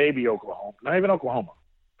 and maybe Oklahoma, not even Oklahoma.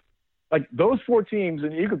 Like those four teams,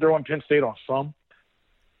 and you could throw in Penn State on some.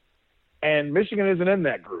 And Michigan isn't in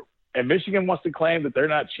that group. And Michigan wants to claim that they're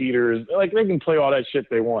not cheaters. Like they can play all that shit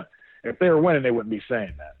they want. If they were winning, they wouldn't be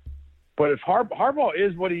saying that. But if Harbaugh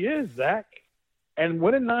is what he is, Zach, and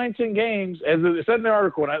winning 9-10 games, as it said in the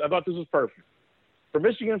article, and I thought this was perfect. For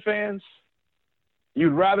Michigan fans,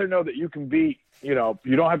 you'd rather know that you can beat, you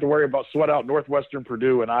don't have to worry about sweat out Northwestern,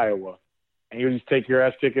 Purdue, and Iowa, and you just take your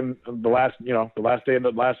ass kicking the last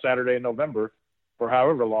Saturday in November for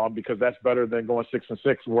however long, because that's better than going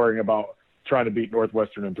 6-6 worrying about trying to beat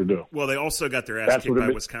Northwestern and Purdue. Well, they also got their ass kicked by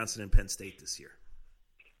Wisconsin and Penn State this year.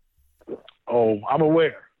 Oh, I'm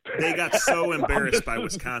aware. They got so embarrassed by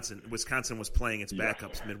Wisconsin. Wisconsin was playing its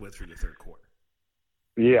backups midway through the third quarter.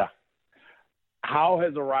 Yeah. How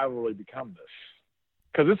has a rivalry become this?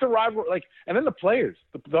 Because it's a rivalry. And then the players,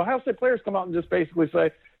 the Ohio State players come out and just basically say,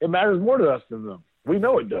 it matters more to us than them. We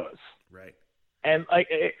know it does. Right. And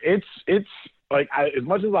it's as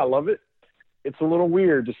much as I love it, it's a little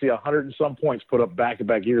weird to see 100 and some points put up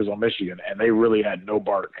back-to-back years on Michigan, and they really had no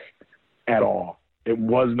bark at all. It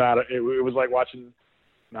was not. It was like watching.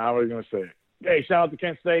 Now, what are you going to say? Hey, shout out to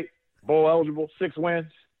Kent State, bowl eligible, 6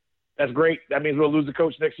 wins. That's great. That means we'll lose the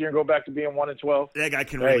coach next year and go back to being 1-12. That guy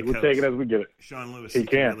can really coach. We'll take it as we get it. Sean Lewis, he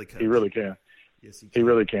can. Really coach. He really can. Yes, he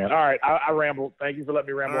really can. All right, I rambled. Thank you for letting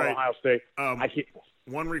me ramble on Ohio State.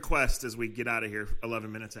 One request as we get out of here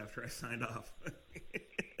 11 minutes after I signed off.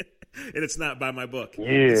 And it's not by my book. Yeah.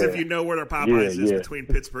 It's if you know where the Popeyes is between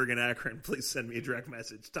Pittsburgh and Akron, please send me a direct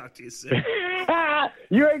message. Talk to you soon.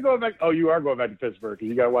 You ain't going back. Oh, you are going back to Pittsburgh because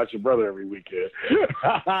you got to watch your brother every weekend.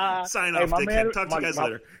 Sign off, dickhead. Talk to you guys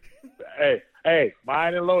later. Hey,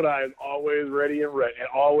 mine and Lodi is always ready and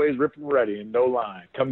always ripping ready and no line. Come